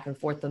 going back and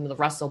forth in the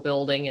Russell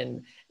Building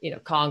and,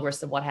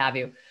 Congress and what have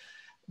you.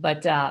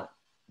 But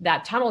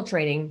that tunnel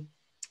training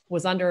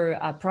was under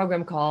a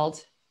program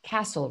called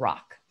Castle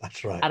Rock.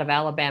 That's right. Out of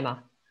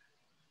Alabama.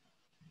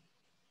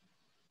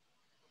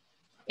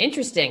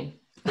 Interesting.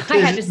 I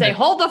had to say,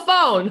 hold the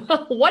phone.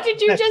 What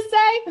did you just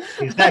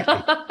say?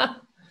 Exactly.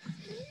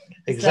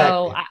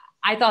 So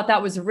I thought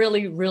that was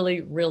really,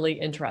 really, really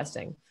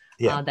interesting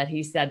that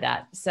he said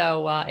that.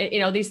 So,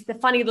 the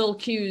funny little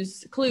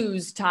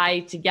clues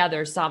tied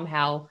together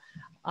somehow.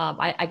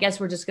 I guess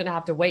we're just going to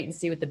have to wait and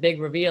see what the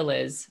big reveal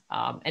is.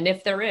 And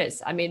if there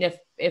is, I mean,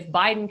 if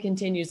Biden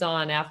continues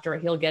on after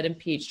he'll get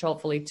impeached,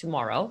 hopefully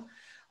tomorrow,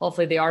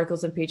 hopefully the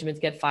articles of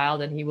impeachment get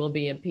filed and he will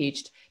be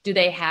impeached. Do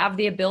they have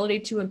the ability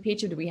to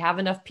impeach him? Do we have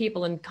enough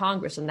people in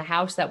Congress and the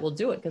House that will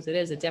do it? Because it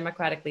is a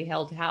democratically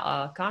held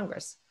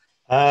Congress.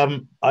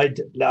 I'm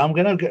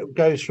going to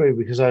go through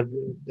because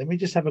let me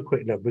just have a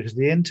quick look, because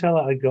the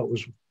intel I got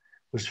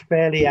was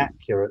fairly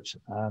accurate.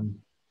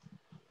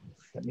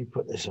 Let me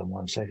put this on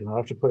 1 second. I'll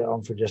have to put it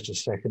on for just a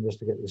second just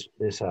to get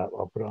this up.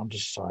 I'll put it on to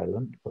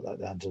silent, put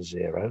that down to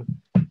 0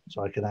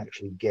 so I can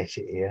actually get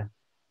it here.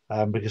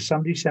 Because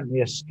somebody sent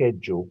me a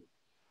schedule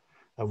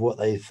of what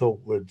they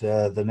thought would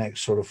the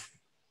next sort of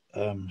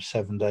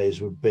 7 days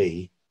would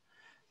be.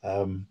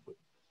 And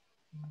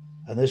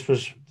this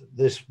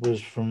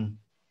was from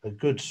a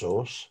good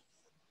source.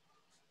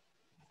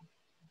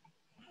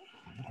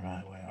 All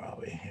right, where are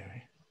we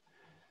here?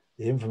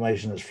 The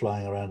information that's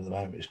flying around at the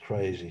moment is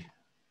crazy.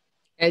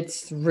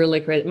 It's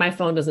really crazy. My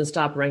phone doesn't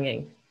stop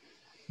ringing.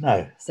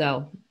 No.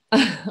 So,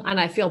 and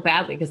I feel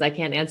badly because I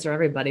can't answer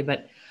everybody,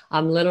 but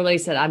I'm literally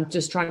said, I'm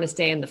just trying to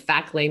stay in the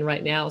fact lane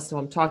right now. So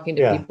I'm talking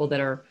to people that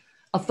are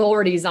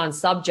authorities on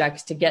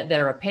subjects to get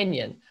their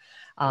opinion.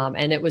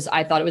 And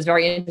I thought it was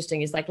very interesting.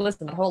 He's like,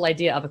 listen, the whole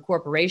idea of a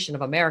corporation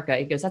of America,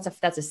 he goes,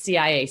 that's a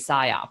CIA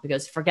psyop. He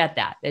goes, forget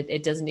that.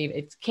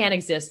 It can't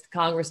exist.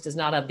 Congress does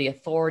not have the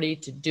authority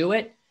to do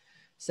it.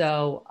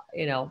 So,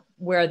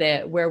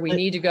 where we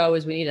need to go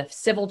is we need a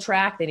civil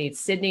track. They need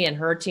Sydney and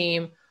her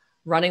team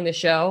running the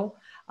show.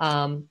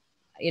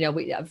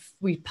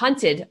 We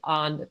punted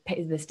on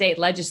the state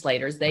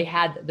legislators. They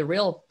had the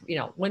real,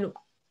 when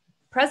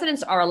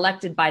presidents are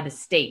elected by the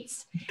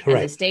states, correct,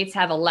 and the states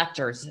have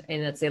electors,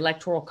 and it's the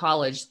electoral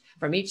college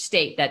from each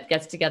state that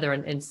gets together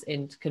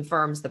and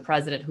confirms the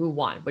president who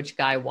won, which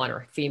guy won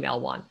or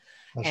female won.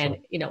 That's and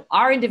right.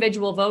 Our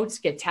individual votes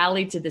get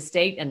tallied to the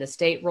state, and the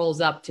state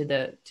rolls up to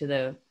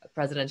the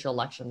presidential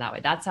election that way.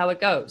 That's how it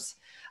goes.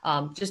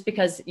 Just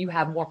because you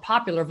have more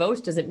popular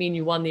votes doesn't mean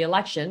you won the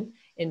election.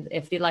 And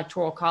if the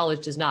electoral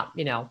college does not,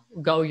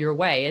 go your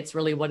way, it's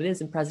really what it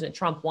is. And President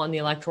Trump won the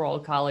electoral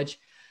college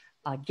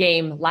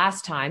game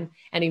last time,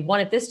 and he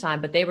won it this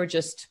time, but they were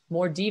just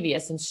more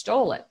devious and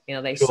stole it.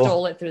 They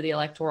stole it through the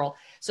electoral.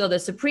 So the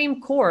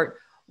Supreme Court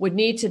would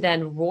need to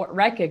then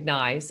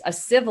recognize a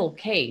civil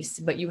case,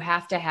 but you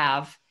have to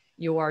have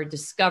your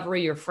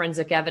discovery, your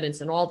forensic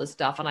evidence, and all this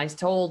stuff. And I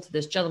told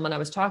this gentleman I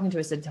was talking to,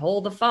 I said,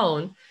 hold the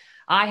phone.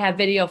 I have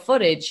video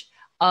footage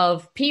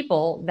of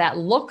people that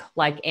look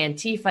like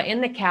Antifa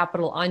in the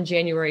Capitol on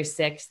January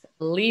 6th,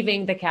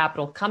 leaving the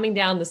Capitol, coming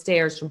down the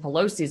stairs from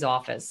Pelosi's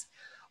office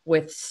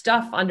with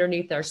stuff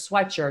underneath their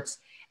sweatshirts.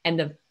 And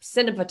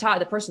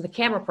the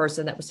camera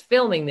person that was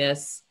filming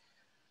this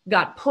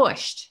got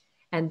pushed,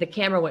 and the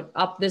camera went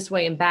up this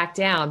way and back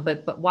down.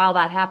 But while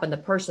that happened, the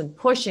person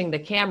pushing the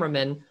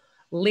cameraman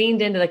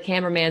leaned into the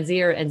cameraman's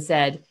ear and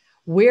said,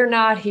 "We're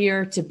not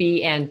here to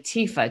be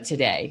Antifa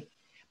today."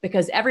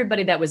 Because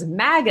everybody that was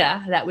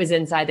MAGA that was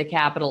inside the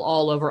Capitol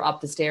all over up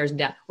the stairs and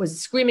down was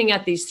screaming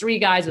at these three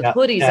guys with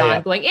hoodies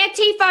on, going,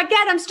 "Antifa,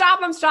 get them, stop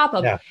them, stop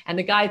them." Yeah. And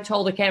the guy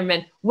told the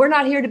cameraman, "We're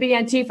not here to be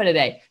Antifa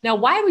today." Now,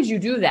 why would you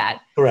do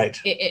that? Correct.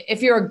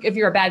 If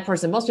you're a bad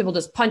person, most people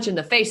just punch in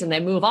the face and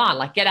they move on,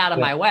 like, get out of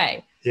my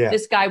way. Yeah.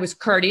 This guy was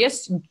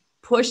courteous,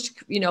 pushed,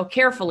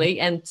 carefully,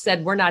 and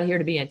said, "We're not here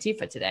to be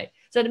Antifa today."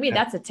 So to me,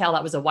 that's a tell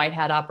that was a white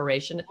hat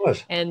operation.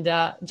 And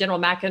General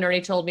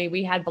McInerney told me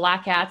we had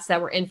black hats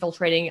that were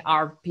infiltrating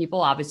our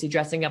people, obviously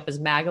dressing up as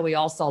MAGA. We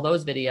all saw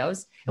those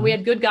videos. And we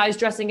had good guys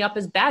dressing up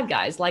as bad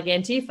guys like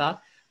Antifa,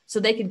 so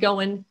they could go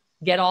and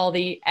get all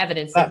the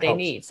evidence that they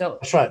need. So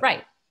that's right.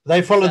 Right.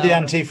 They followed the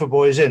Antifa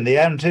boys in. The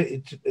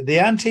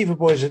Antifa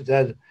boys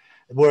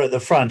were at the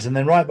front, and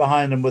then right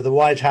behind them were the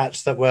white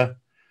hats that were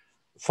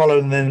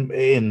following them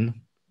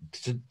in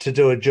to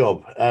do a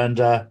job.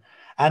 And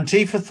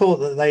Antifa thought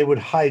that they would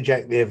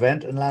hijack the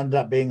event and landed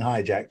up being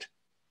hijacked.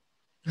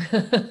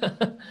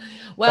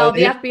 Well,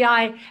 the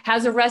FBI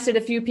has arrested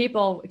a few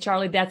people,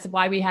 Charlie. That's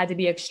why we had to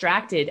be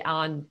extracted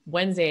on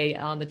Wednesday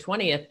on the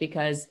 20th,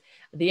 because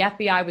the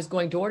FBI was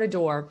going door to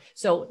door.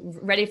 So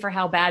ready for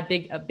how bad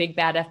big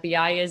bad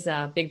FBI is,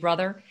 Big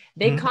Brother.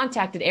 They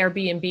contacted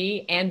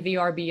Airbnb and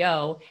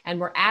VRBO and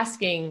were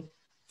asking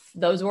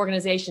those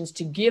organizations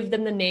to give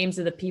them the names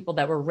of the people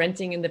that were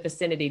renting in the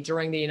vicinity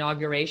during the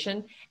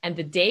inauguration. And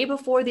the day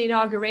before the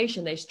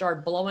inauguration, they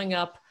start blowing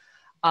up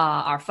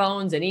our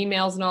phones and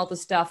emails and all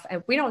this stuff.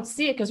 And we don't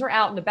see it because we're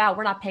out and about.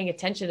 We're not paying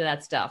attention to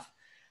that stuff.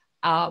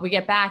 We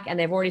get back and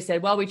they've already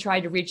said, well, we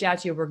tried to reach out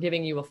to you. We're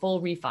giving you a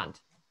full refund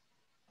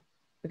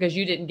because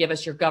you didn't give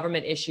us your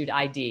government issued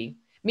ID.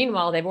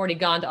 Meanwhile, they've already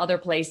gone to other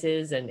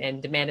places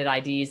and demanded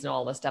IDs and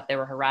all this stuff. They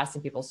were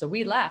harassing people. So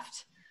we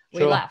left.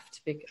 We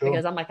left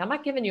because I'm like, I'm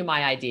not giving you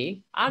my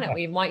ID. I don't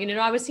even want you to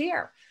know I was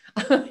here.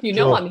 You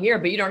know, I'm here,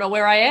 but you don't know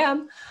where I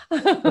am.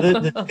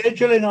 the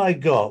scheduling I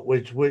got,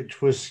 which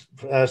was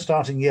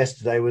starting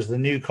yesterday, was the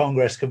new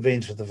Congress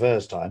convenes for the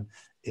first time,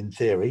 in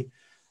theory.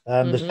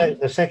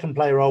 The second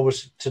play role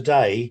was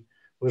today,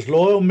 was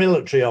loyal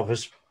military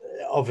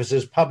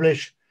officers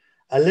publish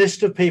a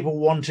list of people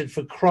wanted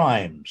for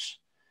crimes.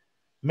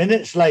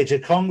 Minutes later,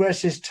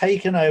 Congress is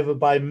taken over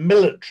by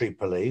military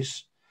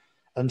police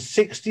and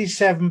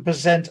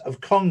 67%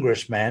 of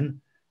congressmen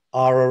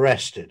are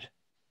arrested.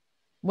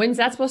 When's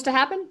that supposed to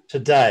happen?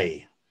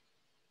 Today.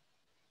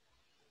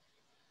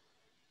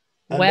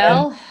 And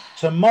well,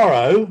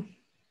 tomorrow,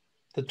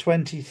 the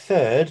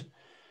 23rd,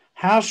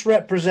 House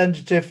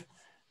Representative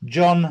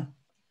John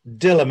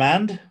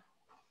Dillermand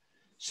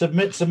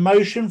submits a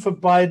motion for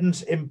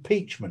Biden's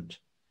impeachment,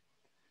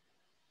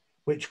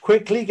 which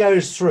quickly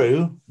goes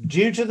through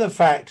due to the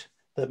fact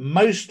that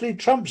mostly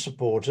Trump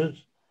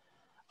supporters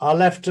are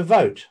left to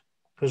vote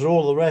because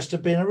all the rest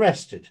have been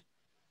arrested.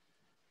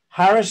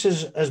 Harris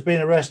has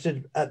been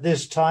arrested at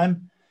this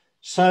time,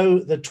 so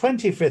the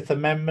 25th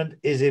Amendment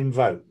is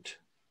invoked.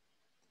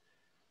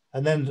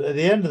 And then at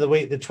the end of the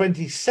week, the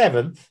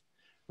 27th,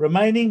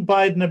 remaining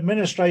Biden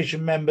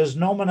administration members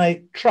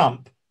nominate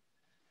Trump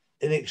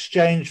in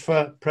exchange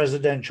for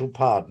presidential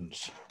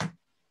pardons.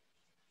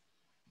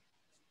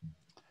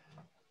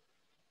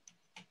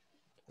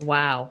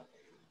 Wow.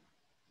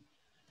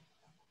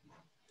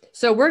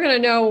 So we're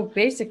going to know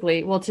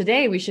basically, well,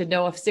 today we should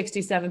know if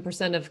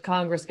 67% of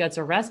Congress gets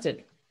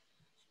arrested.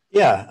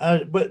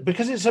 Yeah, but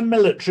because it's a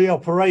military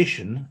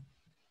operation,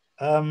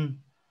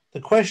 the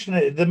question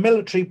is, the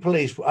military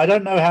police, I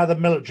don't know how the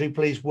military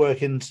police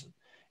work in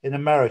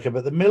America,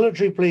 but the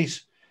military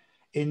police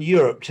in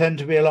Europe tend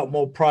to be a lot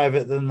more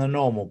private than the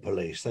normal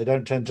police. They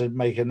don't tend to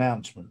make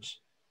announcements.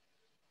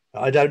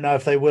 I don't know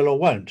if they will or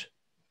won't.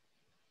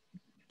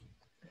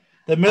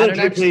 The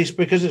military police,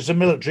 because it's a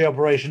military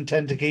operation,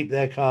 tend to keep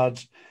their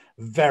cards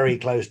very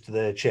close to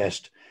their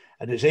chest.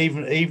 And it's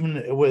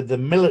even with the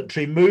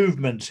military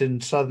movements in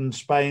southern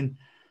Spain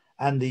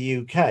and the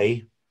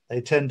UK,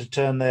 they tend to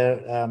turn their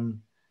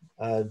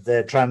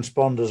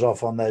transponders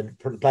off on their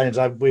planes.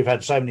 We've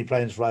had so many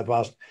planes fly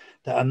past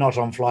that are not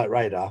on flight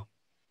radar.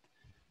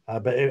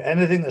 But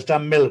anything that's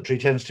done military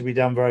tends to be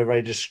done very,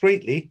 very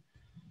discreetly,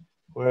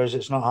 whereas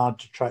it's not hard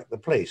to track the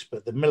police.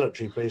 But the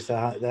military police, they're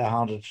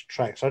harder to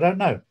track. So I don't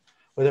know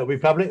whether it'll be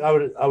public. I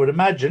would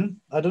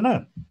imagine. I don't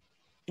know.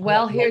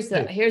 Well, here's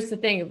the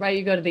thing, right?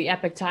 You go to the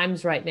Epoch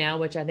Times right now,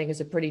 which I think is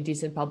a pretty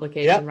decent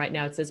publication right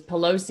now. It says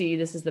Pelosi,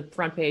 this is the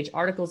front page,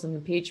 articles of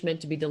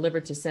impeachment to be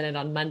delivered to Senate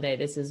on Monday.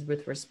 This is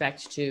with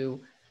respect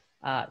to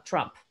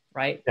Trump,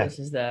 right? Yeah.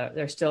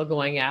 They're still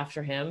going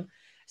after him.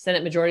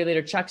 Senate Majority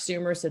Leader Chuck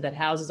Schumer said that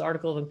House's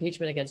article of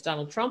impeachment against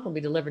Donald Trump will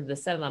be delivered to the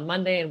Senate on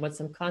Monday. And what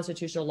some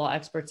constitutional law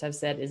experts have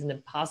said is an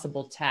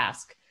impossible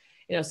task.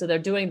 So they're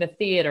doing the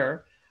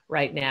theater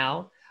right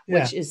now,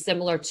 which is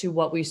similar to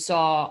what we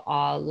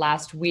saw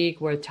last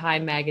week, where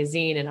Time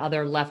Magazine and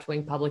other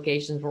left-wing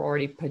publications were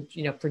already,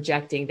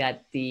 projecting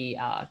that the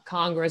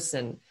Congress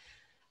and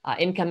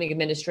incoming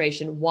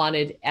administration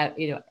wanted,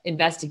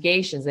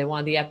 investigations. They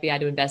wanted the FBI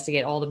to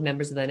investigate all the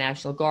members of the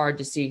National Guard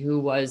to see who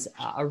was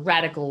a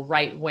radical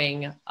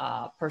right-wing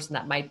person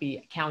that might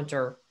be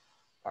counter,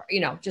 or,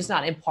 just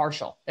not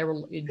impartial. They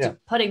were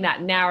putting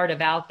that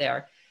narrative out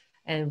there,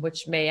 and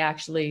which may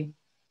actually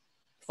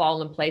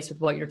fall in place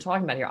with what you're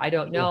talking about here. I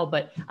don't know,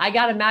 but I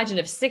got to imagine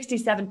if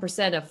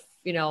 67% of,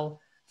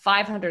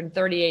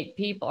 538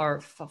 people or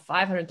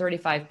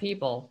 535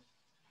 people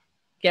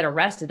get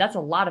arrested, that's a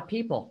lot of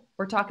people.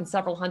 We're talking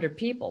several hundred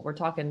people. We're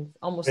talking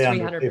almost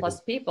 300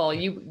 plus people.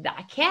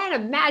 I can't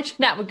imagine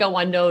that would go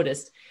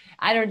unnoticed.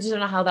 I just don't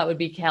know how that would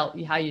be,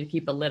 how you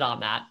keep a lid on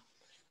that.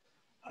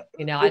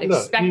 I'd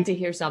expect to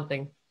hear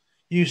something.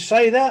 You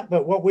say that,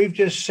 but what we've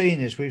just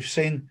seen is we've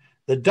seen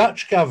the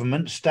Dutch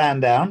government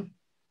stand down.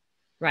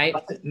 Right.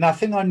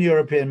 Nothing on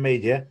European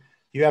media.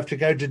 You have to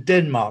go to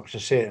Denmark to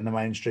see it in the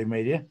mainstream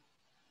media.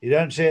 You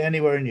don't see it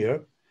anywhere in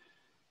Europe.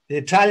 The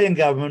Italian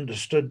government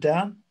has stood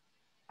down.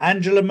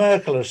 Angela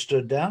Merkel has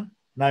stood down.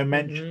 No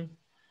mention.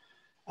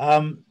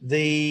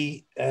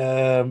 The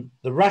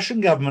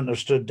Russian government have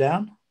stood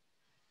down.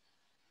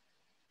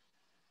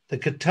 The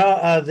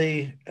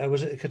Qatar,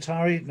 was it the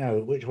Qatari? No,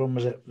 which one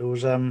was it? It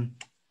was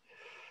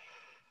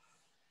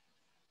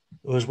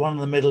one of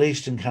the Middle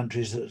Eastern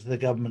countries that the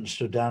government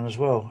stood down as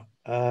well.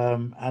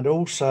 And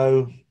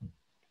also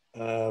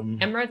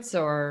Emirates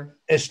or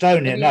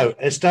Estonia. No,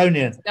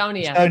 Estonia.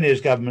 Estonia.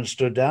 Estonia's government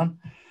stood down.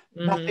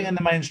 Nothing in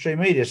the mainstream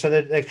media, so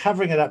they're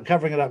covering it up.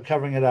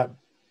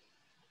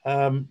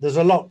 There's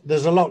a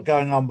lot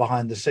going on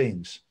behind the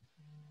scenes.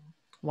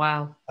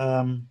 Wow.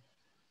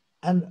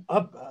 And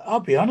I'll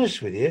be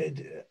honest with you,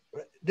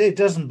 it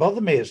doesn't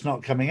bother me it's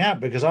not coming out,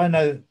 because I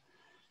know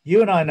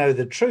you and I know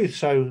the truth.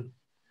 So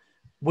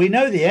we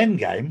know the end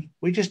game.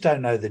 We just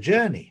don't know the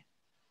journey.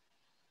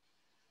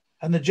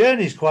 And the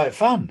journey is quite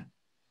fun.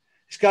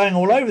 It's going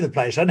all over the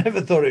place. I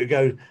never thought it would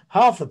go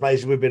half the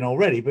places we've been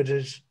already, but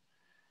it's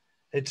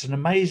an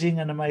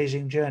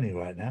amazing journey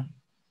right now.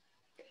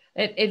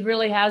 It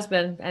really has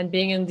been. And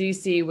being in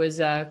DC was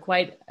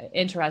quite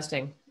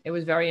interesting. It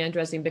was very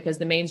interesting because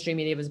the mainstream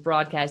media was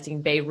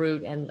broadcasting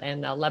Beirut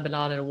and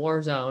Lebanon in a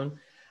war zone.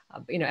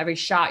 Every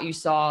shot you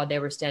saw, they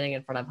were standing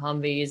in front of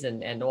Humvees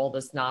and all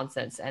this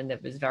nonsense. And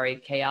it was very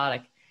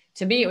chaotic.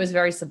 To me, it was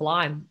very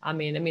sublime. I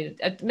mean,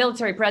 a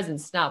military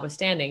presence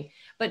notwithstanding,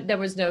 but there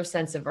was no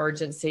sense of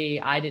urgency.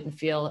 I didn't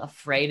feel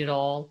afraid at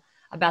all.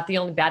 About the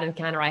only bad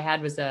encounter I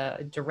had was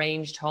a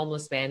deranged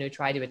homeless man who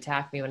tried to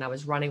attack me when I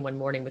was running one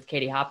morning with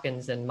Katie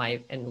Hopkins and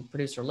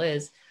producer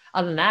Liz.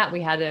 Other than that,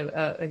 we had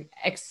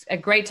a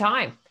great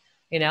time,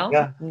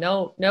 Yeah.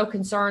 No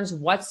concerns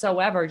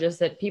whatsoever, just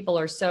that people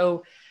are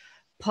so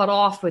put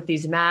off with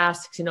these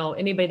masks.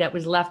 Anybody that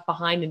was left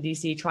behind in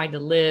DC trying to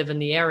live in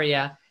the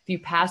area, if you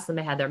pass them,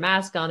 they had their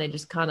mask on, they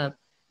just kind of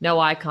no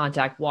eye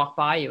contact, walk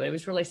by you. It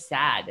was really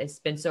sad. It's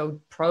been so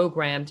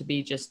programmed to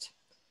be just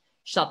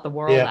shut the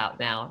world out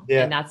now.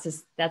 Yeah. And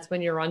that's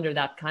when you're under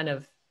that kind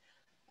of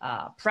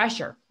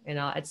pressure.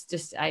 It's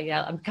just,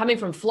 I'm coming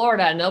from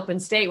Florida, an open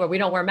state where we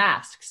don't wear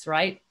masks,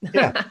 right?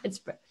 Yeah.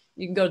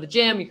 You can go to the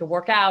gym, you can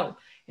work out.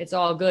 It's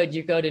all good.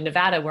 You go to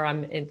Nevada, where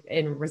I'm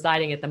in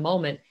residing at the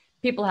moment.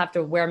 People have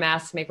to wear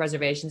masks, make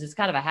reservations. It's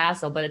kind of a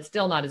hassle, but it's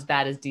still not as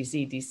bad as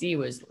DC. DC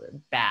was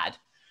bad.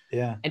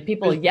 Yeah. And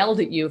people yelled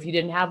at you if you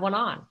didn't have one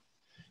on.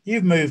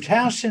 You've moved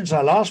house since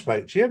I last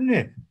spoke to you, haven't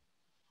you?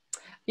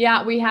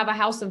 Yeah, we have a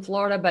house in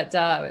Florida, but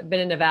been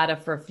in Nevada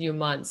for a few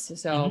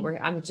months. So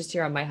I'm just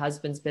here on my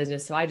husband's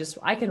business. So I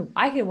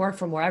can work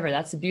from wherever.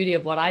 That's the beauty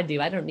of what I do.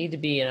 I don't need to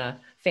be in a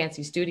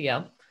fancy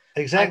studio.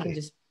 Exactly. I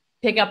can just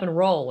pick up and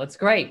roll. It's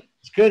great.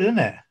 It's good, isn't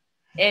it?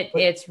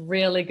 It's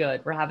really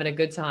good. We're having a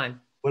good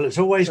time. Well, it's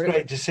always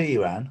great to see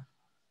you, Ann.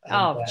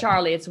 And,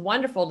 Charlie, it's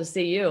wonderful to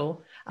see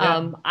you.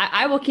 Yeah.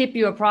 I will keep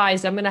you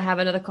apprised. I'm going to have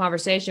another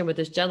conversation with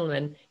this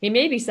gentleman. He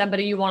may be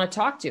somebody you want to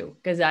talk to,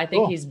 because I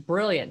think he's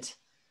brilliant.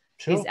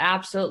 Sure. He's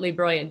absolutely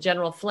brilliant.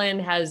 General Flynn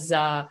has,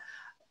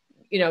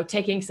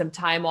 taking some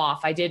time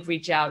off. I did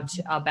reach out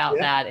about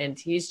that, and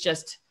he's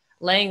just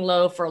laying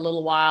low for a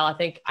little while. I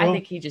think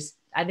he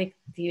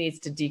needs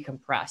to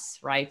decompress,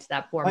 right?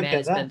 That poor man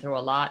has been through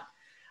a lot.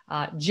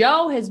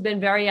 Joe has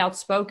been very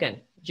outspoken.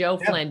 Joe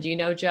Flynn. Do you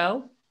know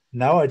Joe?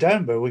 No, I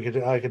don't, but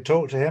I could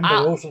talk to him.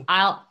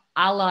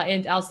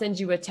 I'll send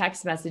you a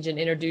text message and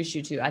introduce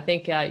you to. I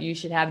think you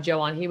should have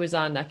Joe on. He was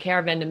on a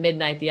Caravan to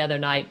Midnight the other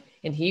night,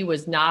 and he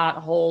was not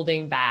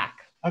holding back.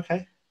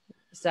 Okay.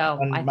 So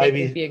I think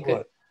it'd be a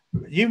good.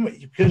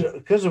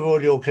 Because of all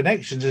your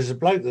connections, there's a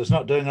bloke that's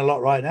not doing a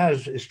lot right now.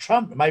 Is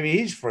Trump? Maybe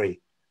he's free.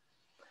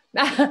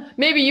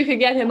 Maybe you could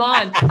get him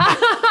on.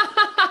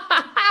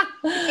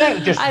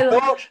 Just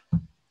thought.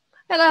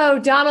 Hello,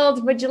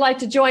 Donald. Would you like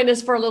to join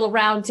us for a little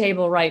round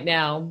table right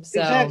now?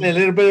 So, exactly, a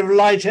little bit of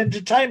light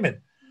entertainment.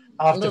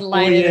 After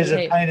 4 years of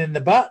pain in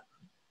the butt,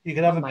 you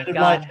can have a bit of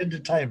light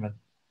entertainment.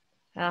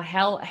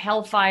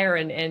 Hellfire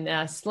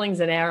and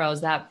slings and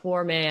arrows. That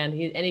poor man.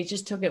 He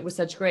just took it with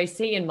such grace.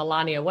 He and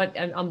Melania, what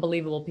an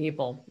unbelievable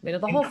people. The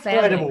whole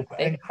family.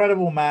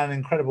 Incredible man,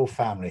 incredible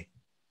family.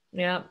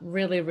 Yeah,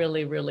 really,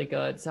 really, really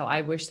good. So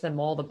I wish them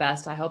all the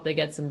best. I hope they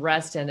get some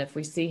rest. And if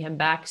we see him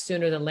back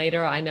sooner than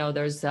later, I know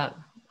there's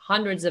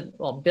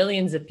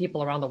billions of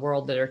people around the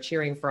world that are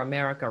cheering for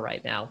America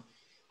right now.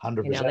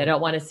 100%. They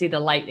don't want to see the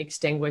light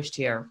extinguished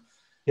here.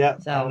 Yeah.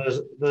 So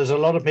there's a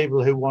lot of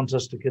people who want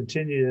us to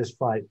continue this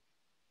fight,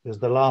 because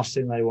the last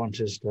thing they want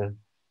is to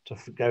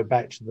go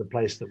back to the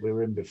place that we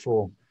were in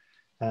before.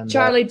 And,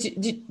 Charlie,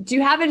 do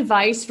you have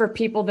advice for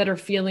people that are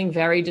feeling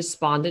very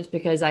despondent?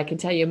 Because I can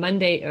tell you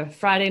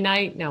Friday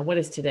night. Now, what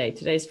is today?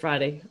 Today's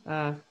Friday.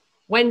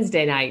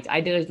 Wednesday night, I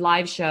did a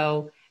live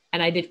show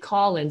and I did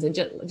call-ins and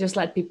just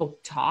let people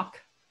talk,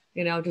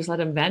 just let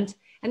them vent.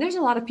 And there's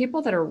a lot of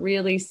people that are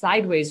really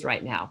sideways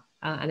right now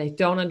and they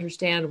don't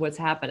understand what's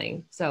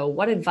happening. So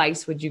what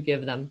advice would you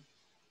give them?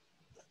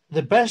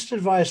 The best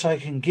advice I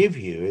can give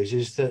you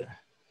is that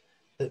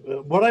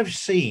what I've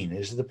seen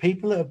is the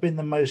people that have been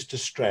the most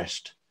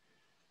distressed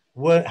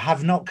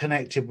have not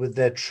connected with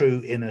their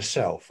true inner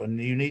self. And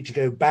you need to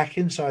go back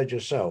inside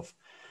yourself.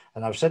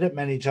 And I've said it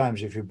many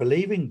times, if you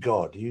believe in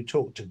God, you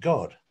talk to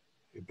God.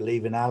 If you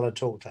believe in Allah,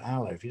 talk to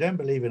Allah. If you don't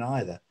believe in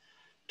either,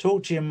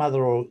 talk to your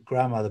mother or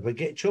grandmother, but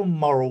get your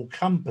moral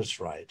compass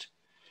right.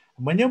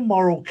 And when your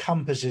moral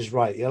compass is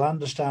right, you'll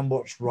understand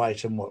what's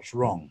right and what's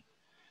wrong.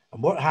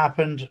 And what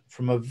happened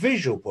from a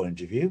visual point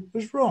of view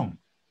was wrong.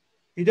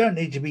 You don't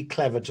need to be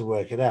clever to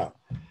work it out.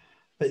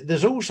 But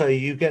there's also,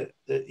 you get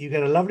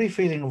a lovely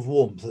feeling of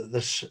warmth at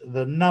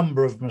the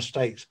number of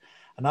mistakes,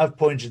 and I've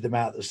pointed them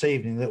out this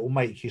evening, that will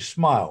make you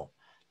smile.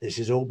 This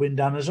has all been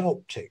done as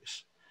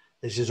optics.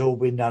 This has all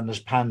been done as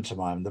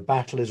pantomime. The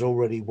battle is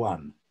already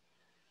won.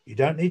 You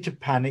don't need to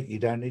panic. You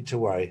don't need to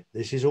worry.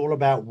 This is all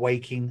about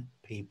waking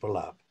people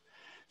up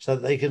so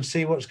that they can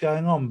see what's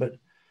going on. But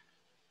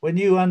when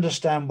you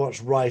understand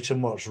what's right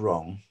and what's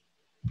wrong,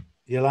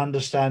 you'll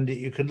understand it.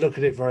 You can look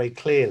at it very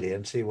clearly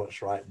and see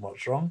what's right and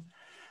what's wrong,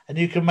 and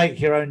you can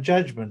make your own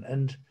judgment.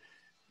 And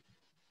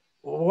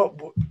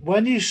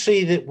when you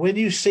see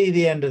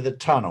the end of the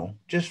tunnel,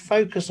 just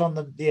focus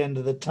on the end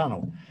of the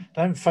tunnel.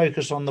 Don't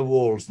focus on the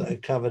walls that are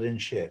covered in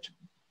shit.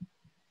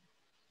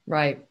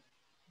 Right.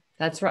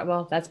 That's right.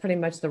 Well, that's pretty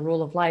much the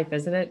rule of life,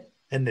 isn't it?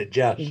 Isn't it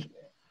just?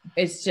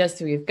 It's just,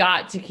 we've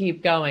got to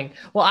keep going.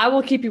 Well, I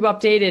will keep you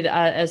updated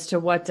as to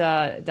what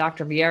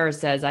Dr. Vieira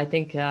says. I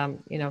think,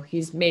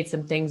 he's made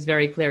some things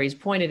very clear. He's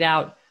pointed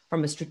out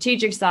from a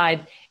strategic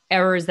side,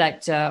 errors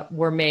that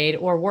were made,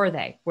 or were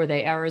they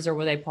errors, or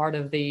were they part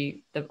of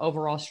the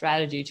overall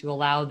strategy to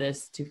allow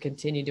this to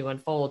continue to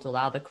unfold, to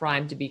allow the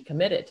crime to be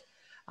committed?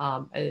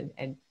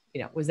 And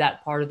was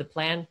that part of the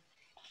plan?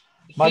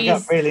 My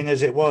gut feeling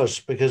is it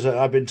was, because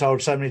I've been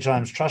told so many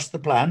times, trust the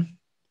plan,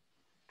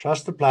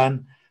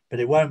 but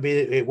it won't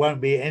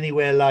be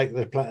anywhere like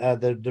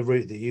the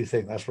route that you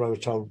think. That's what I was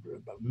told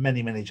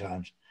many, many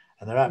times.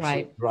 And they're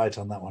absolutely right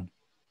on that one.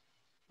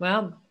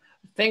 Well,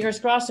 fingers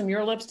crossed from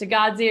your lips to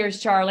God's ears,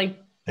 Charlie.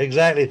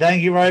 Exactly.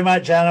 Thank you very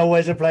much, Anne.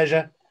 Always a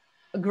pleasure.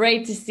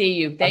 Great to see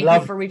you. Thank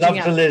you for reaching out.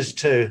 Love to Liz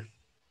too.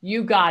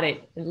 You got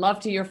it. And love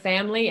to your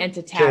family and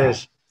to Tara.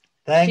 Cheers.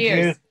 Thank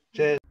you.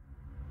 Cheers.